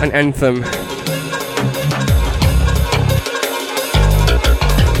 an anthem. You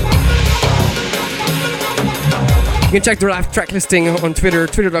can check the live track listing on Twitter,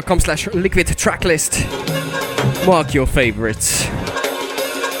 twitter.com/liquidtracklist. Mark your favorites.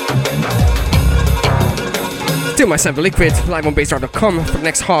 Still myself, The Liquid, live on BASSDRIVE.com for the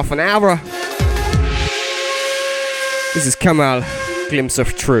next half an hour. This is Kamal, Glimpse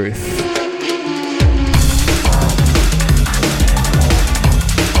of Truth.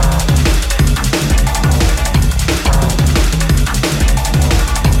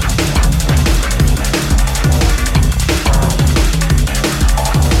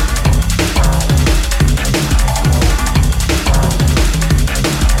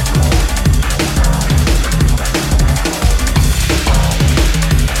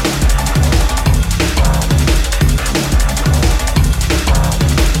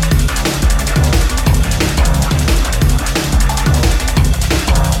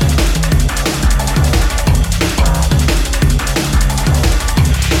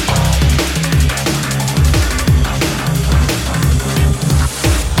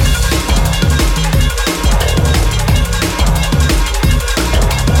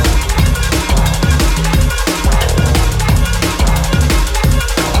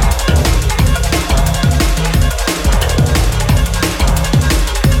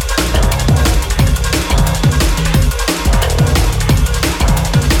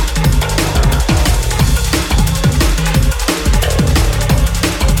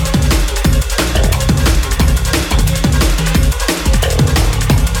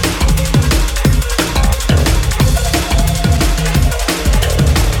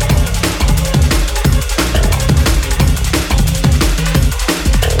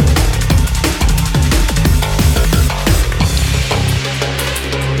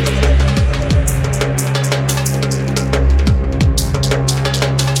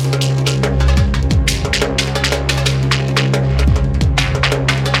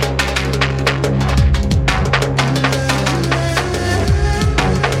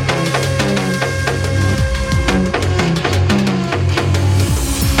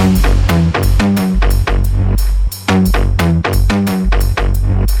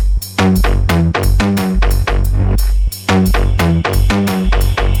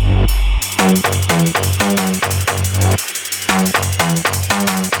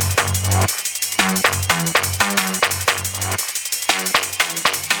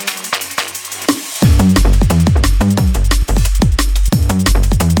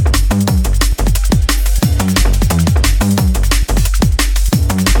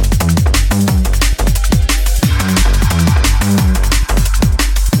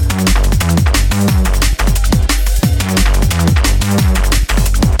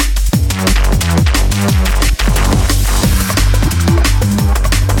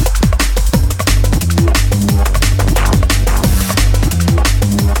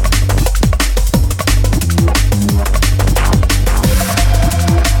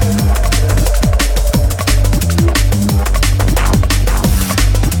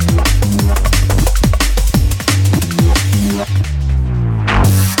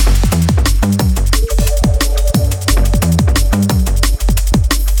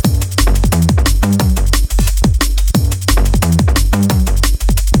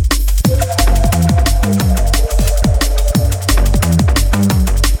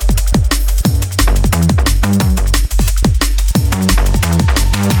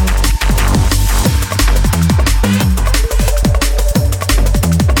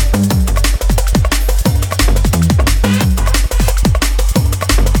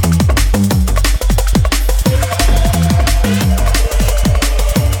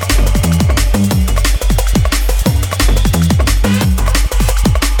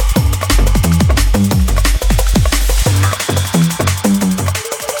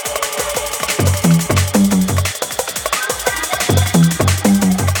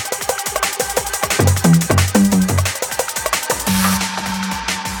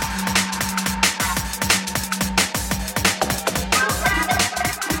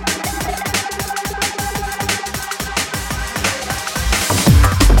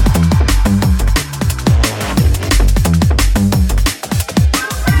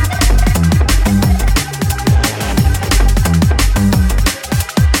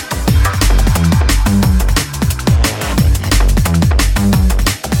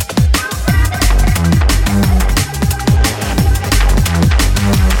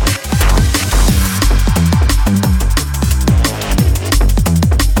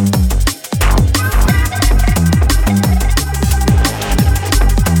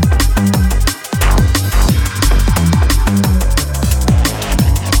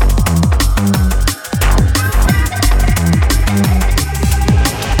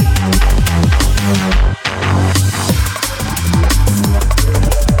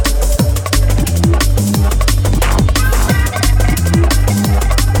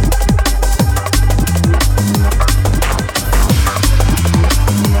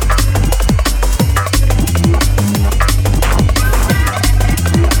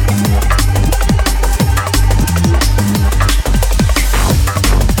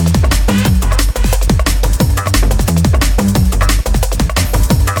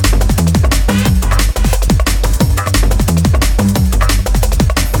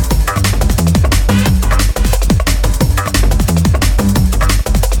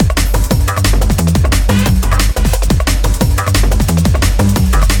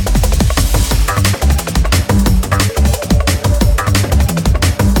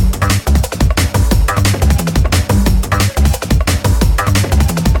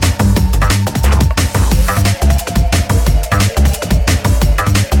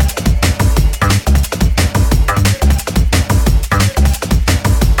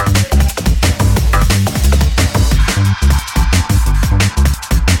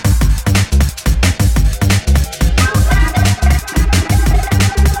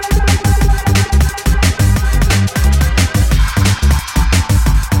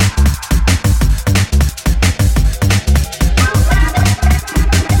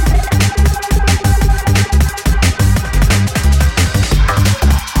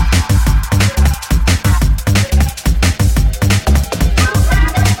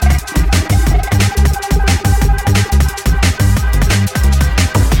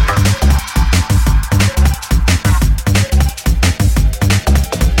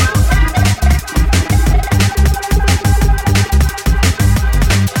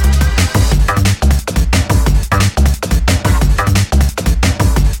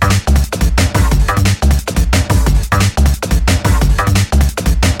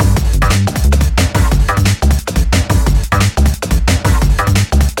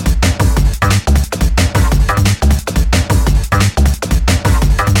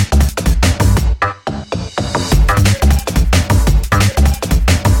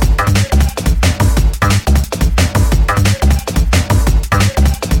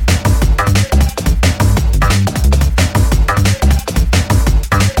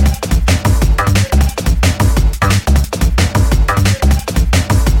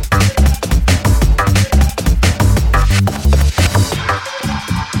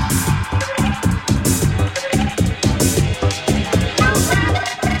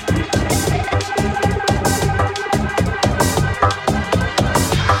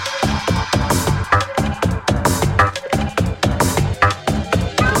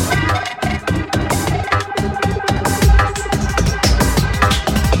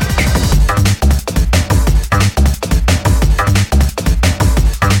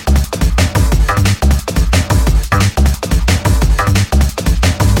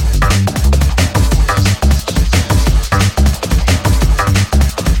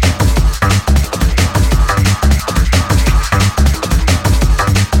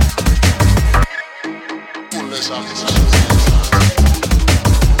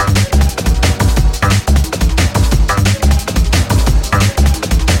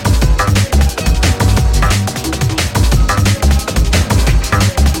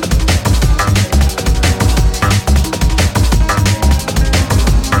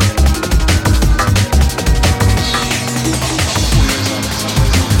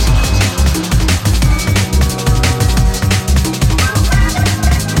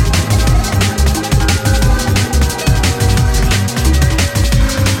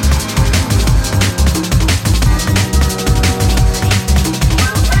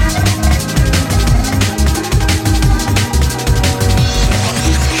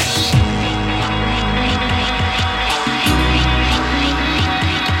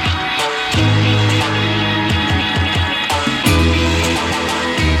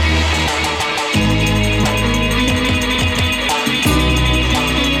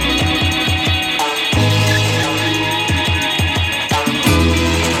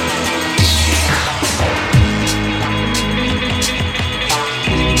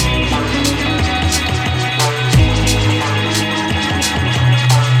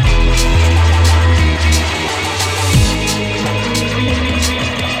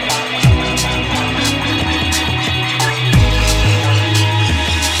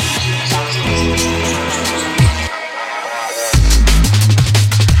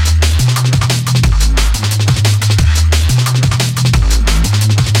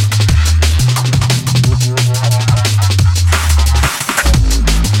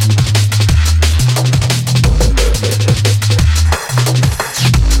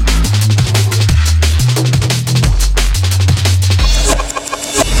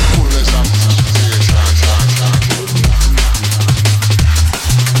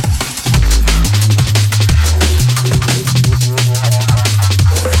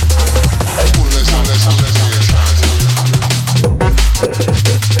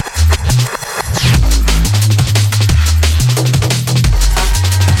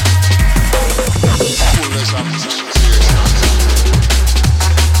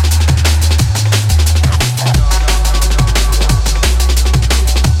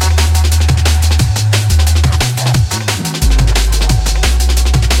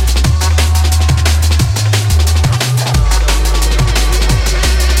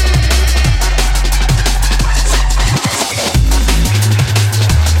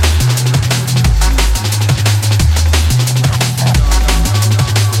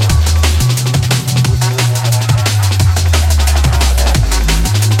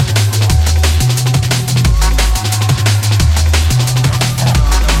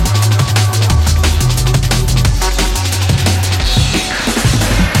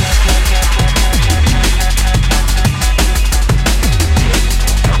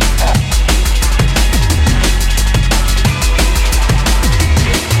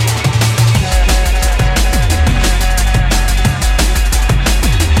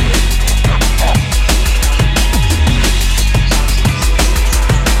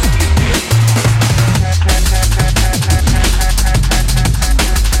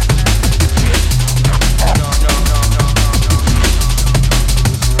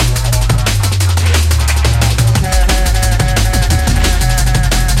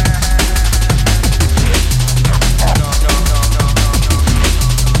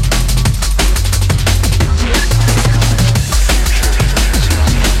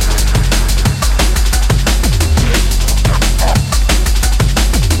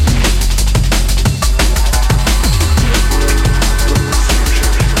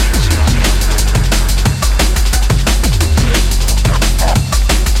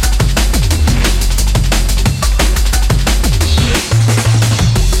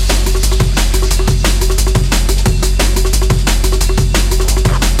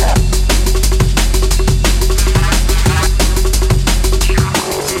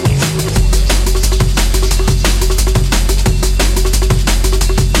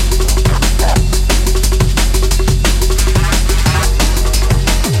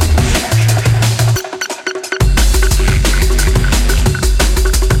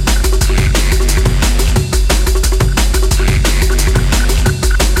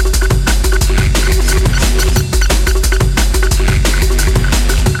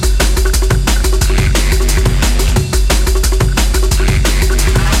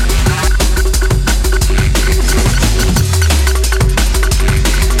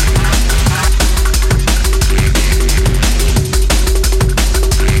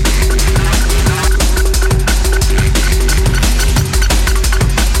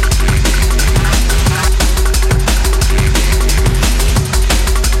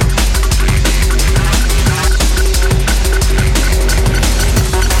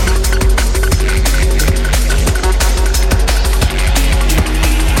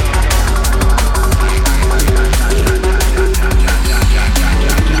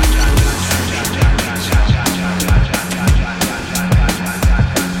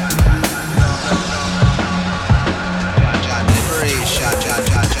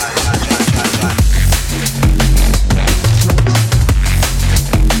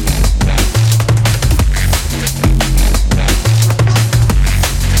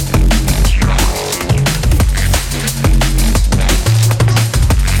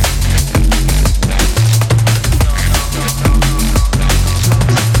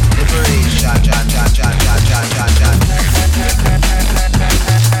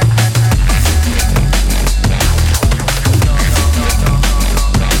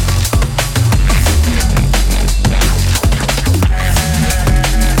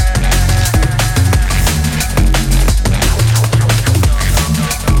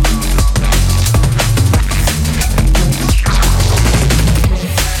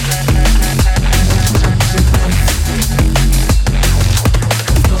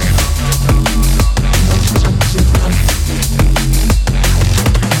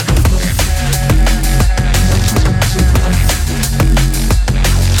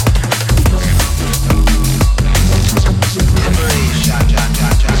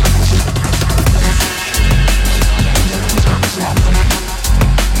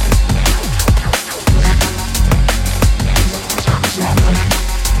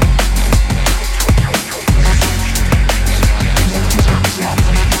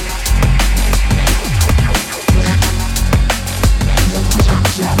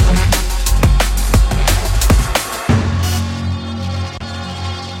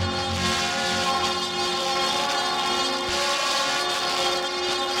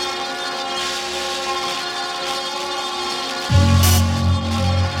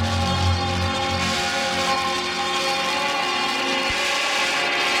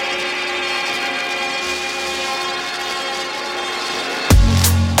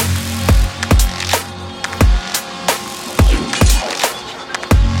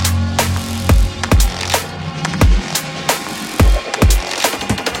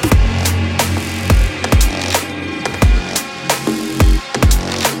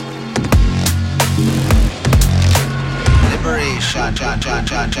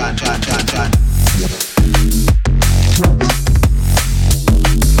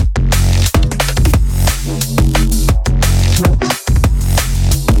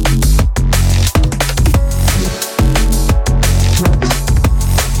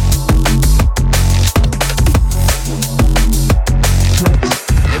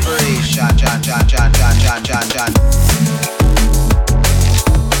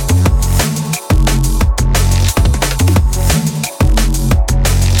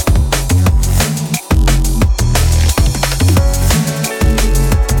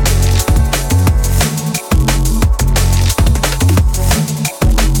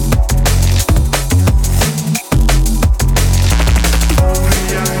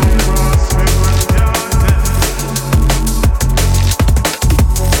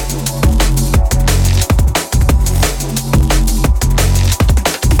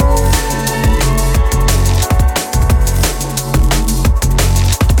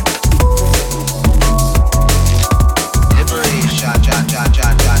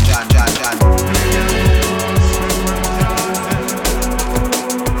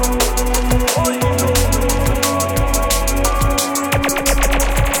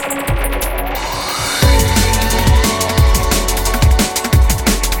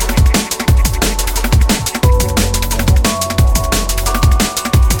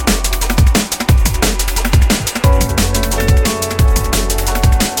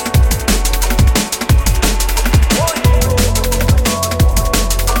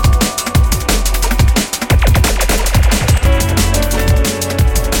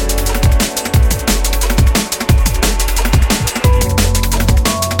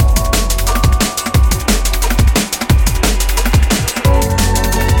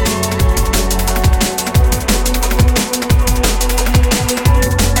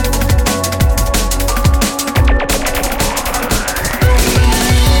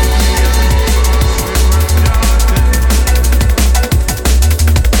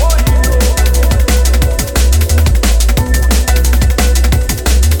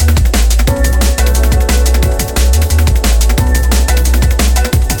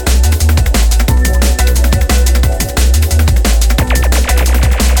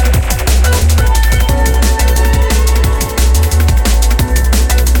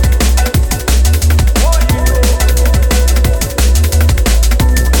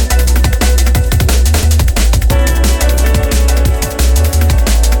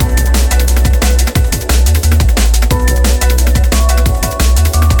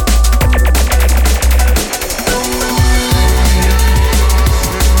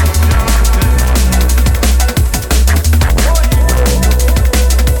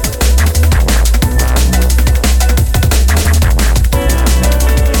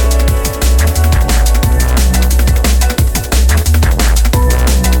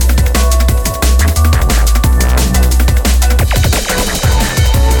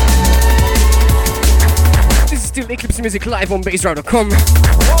 Music live on BASSDRIVE.com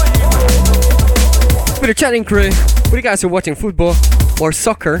with a chatting crew, with you guys who are watching football or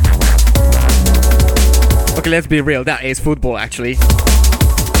soccer. Okay, let's be real, that is football actually.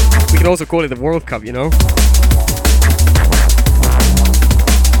 We can also call it the World Cup, you know.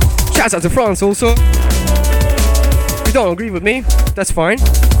 Shouts out to France also. If you don't agree with me, that's fine.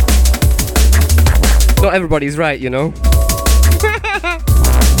 Not everybody's right, you know.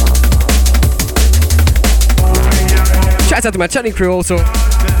 Shouts out to my chatting crew also. To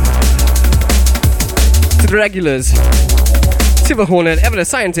the regulars. Silver Hornet, Ever the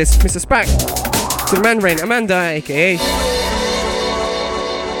Scientist, Mr. Spack. To the Man Rain, Amanda, aka.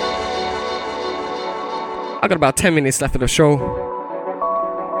 I got about 10 minutes left of the show.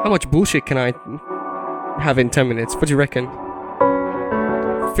 How much bullshit can I have in 10 minutes? What do you reckon?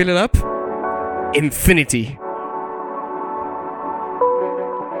 Fill it up? Infinity.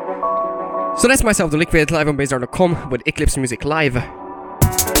 So that's myself, The Liquid, live on BASSDRIVE.com with Eclipse Music Live. And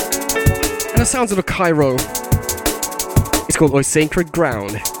the sounds of the Cairo. It's called Our Sacred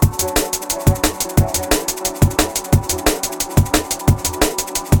Ground. You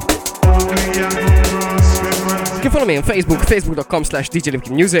can follow me on Facebook,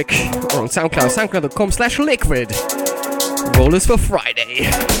 facebook.com/DJLiquidMusic, or on SoundCloud, soundcloud.com/Liquid. Rollers for Friday.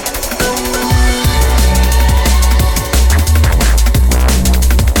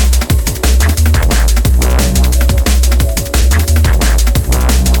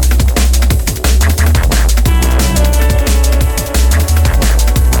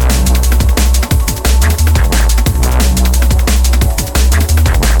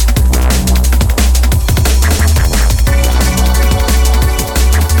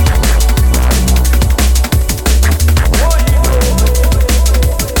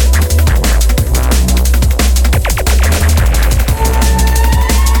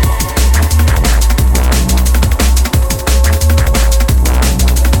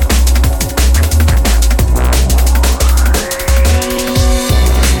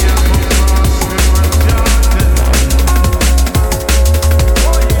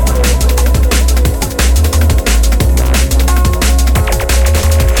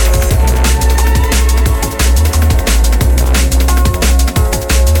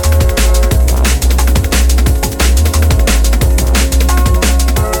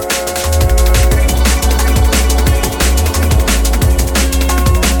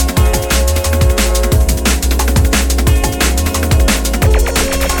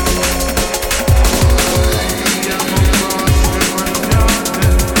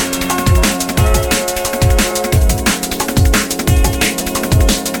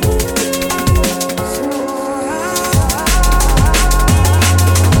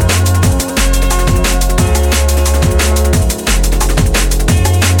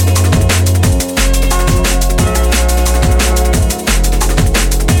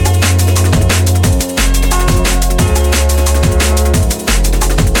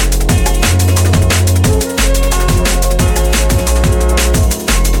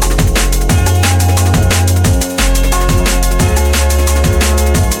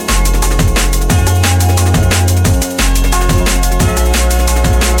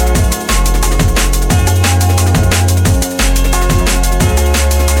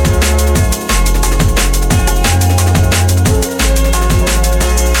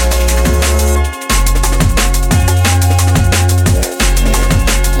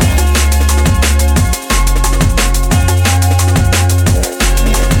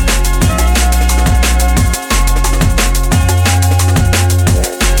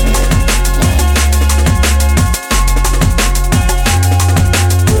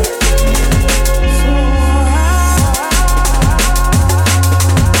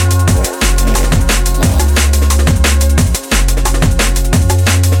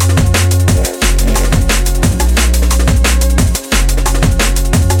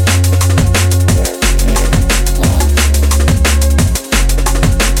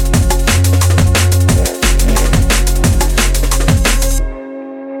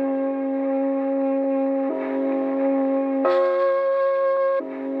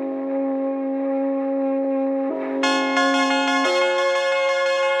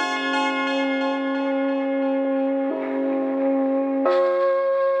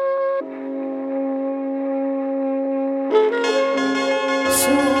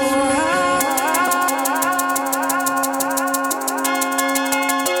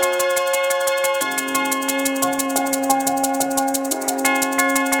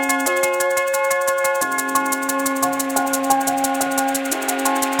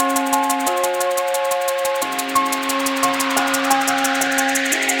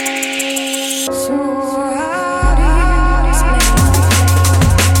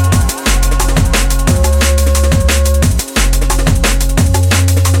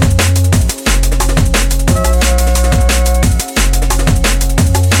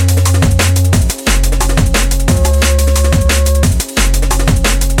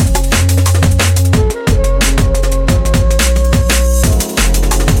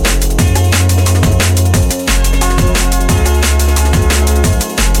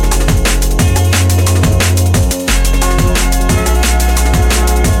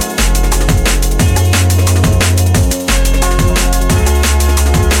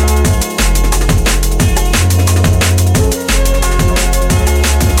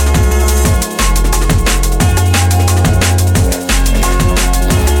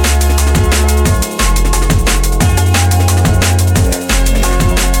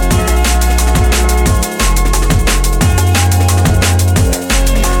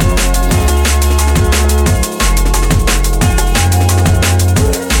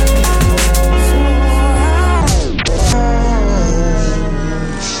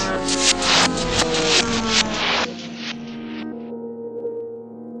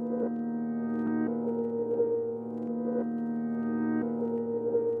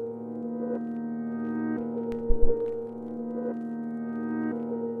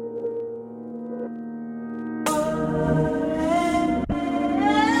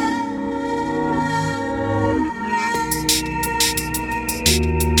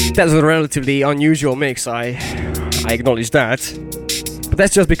 That's a relatively unusual mix, I acknowledge that. But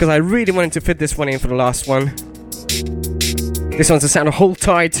that's just because I really wanted to fit this one in for the last one. This one's the sound of Hold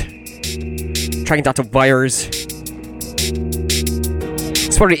Tight, tracking out of Wires.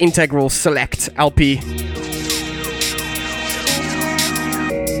 It's for the Integral Select LP.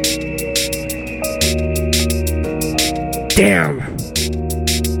 Damn!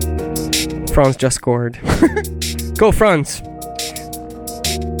 France just scored. Go France!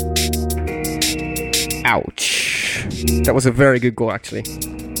 Ouch. That was a very good goal, actually.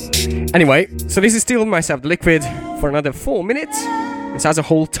 Anyway, so this is still myself, the Liquid, for another 4 minutes. It has a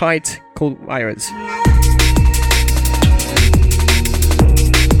Hold Tight, Cold Wires.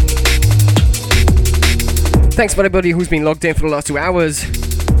 Thanks for everybody who's been logged in for the last 2 hours.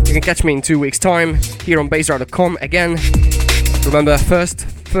 You can catch me in 2 weeks' time here on BASSDRIVE.com again. Remember, 1st,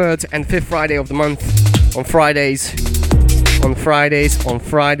 3rd and 5th Friday of the month on Fridays. On Fridays.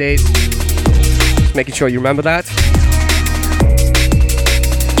 Just making sure you remember that.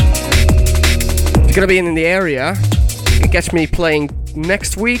 If you're gonna be in the area, you can catch me playing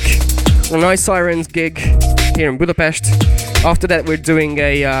next week on a Night Sirens gig here in Budapest. After that, we're doing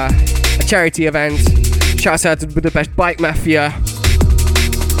a charity event. Shouts out to the Budapest Bike Mafia.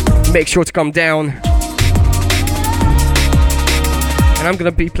 Make sure to come down. And I'm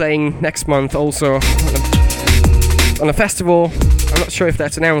gonna be playing next month also on a festival. I'm not sure if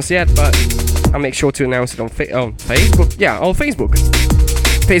that's announced yet, but I'll make sure to announce it on Facebook. Yeah, on Facebook.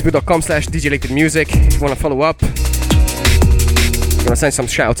 Facebook.com/DJLiquidMusic if you want to follow up. I'm gonna send some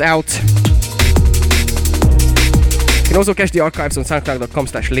shouts out. You can also catch the archives on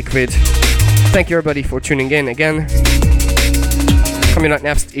SoundCloud.com/Liquid. Thank you everybody for tuning in again. Coming up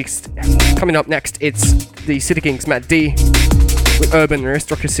next, it's the City Kings Matt D with Urban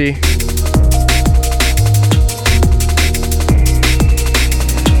Aristocracy.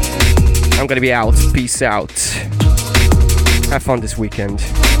 I'm gonna be out. Peace out. Have fun this weekend.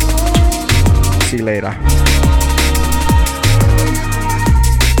 See you later.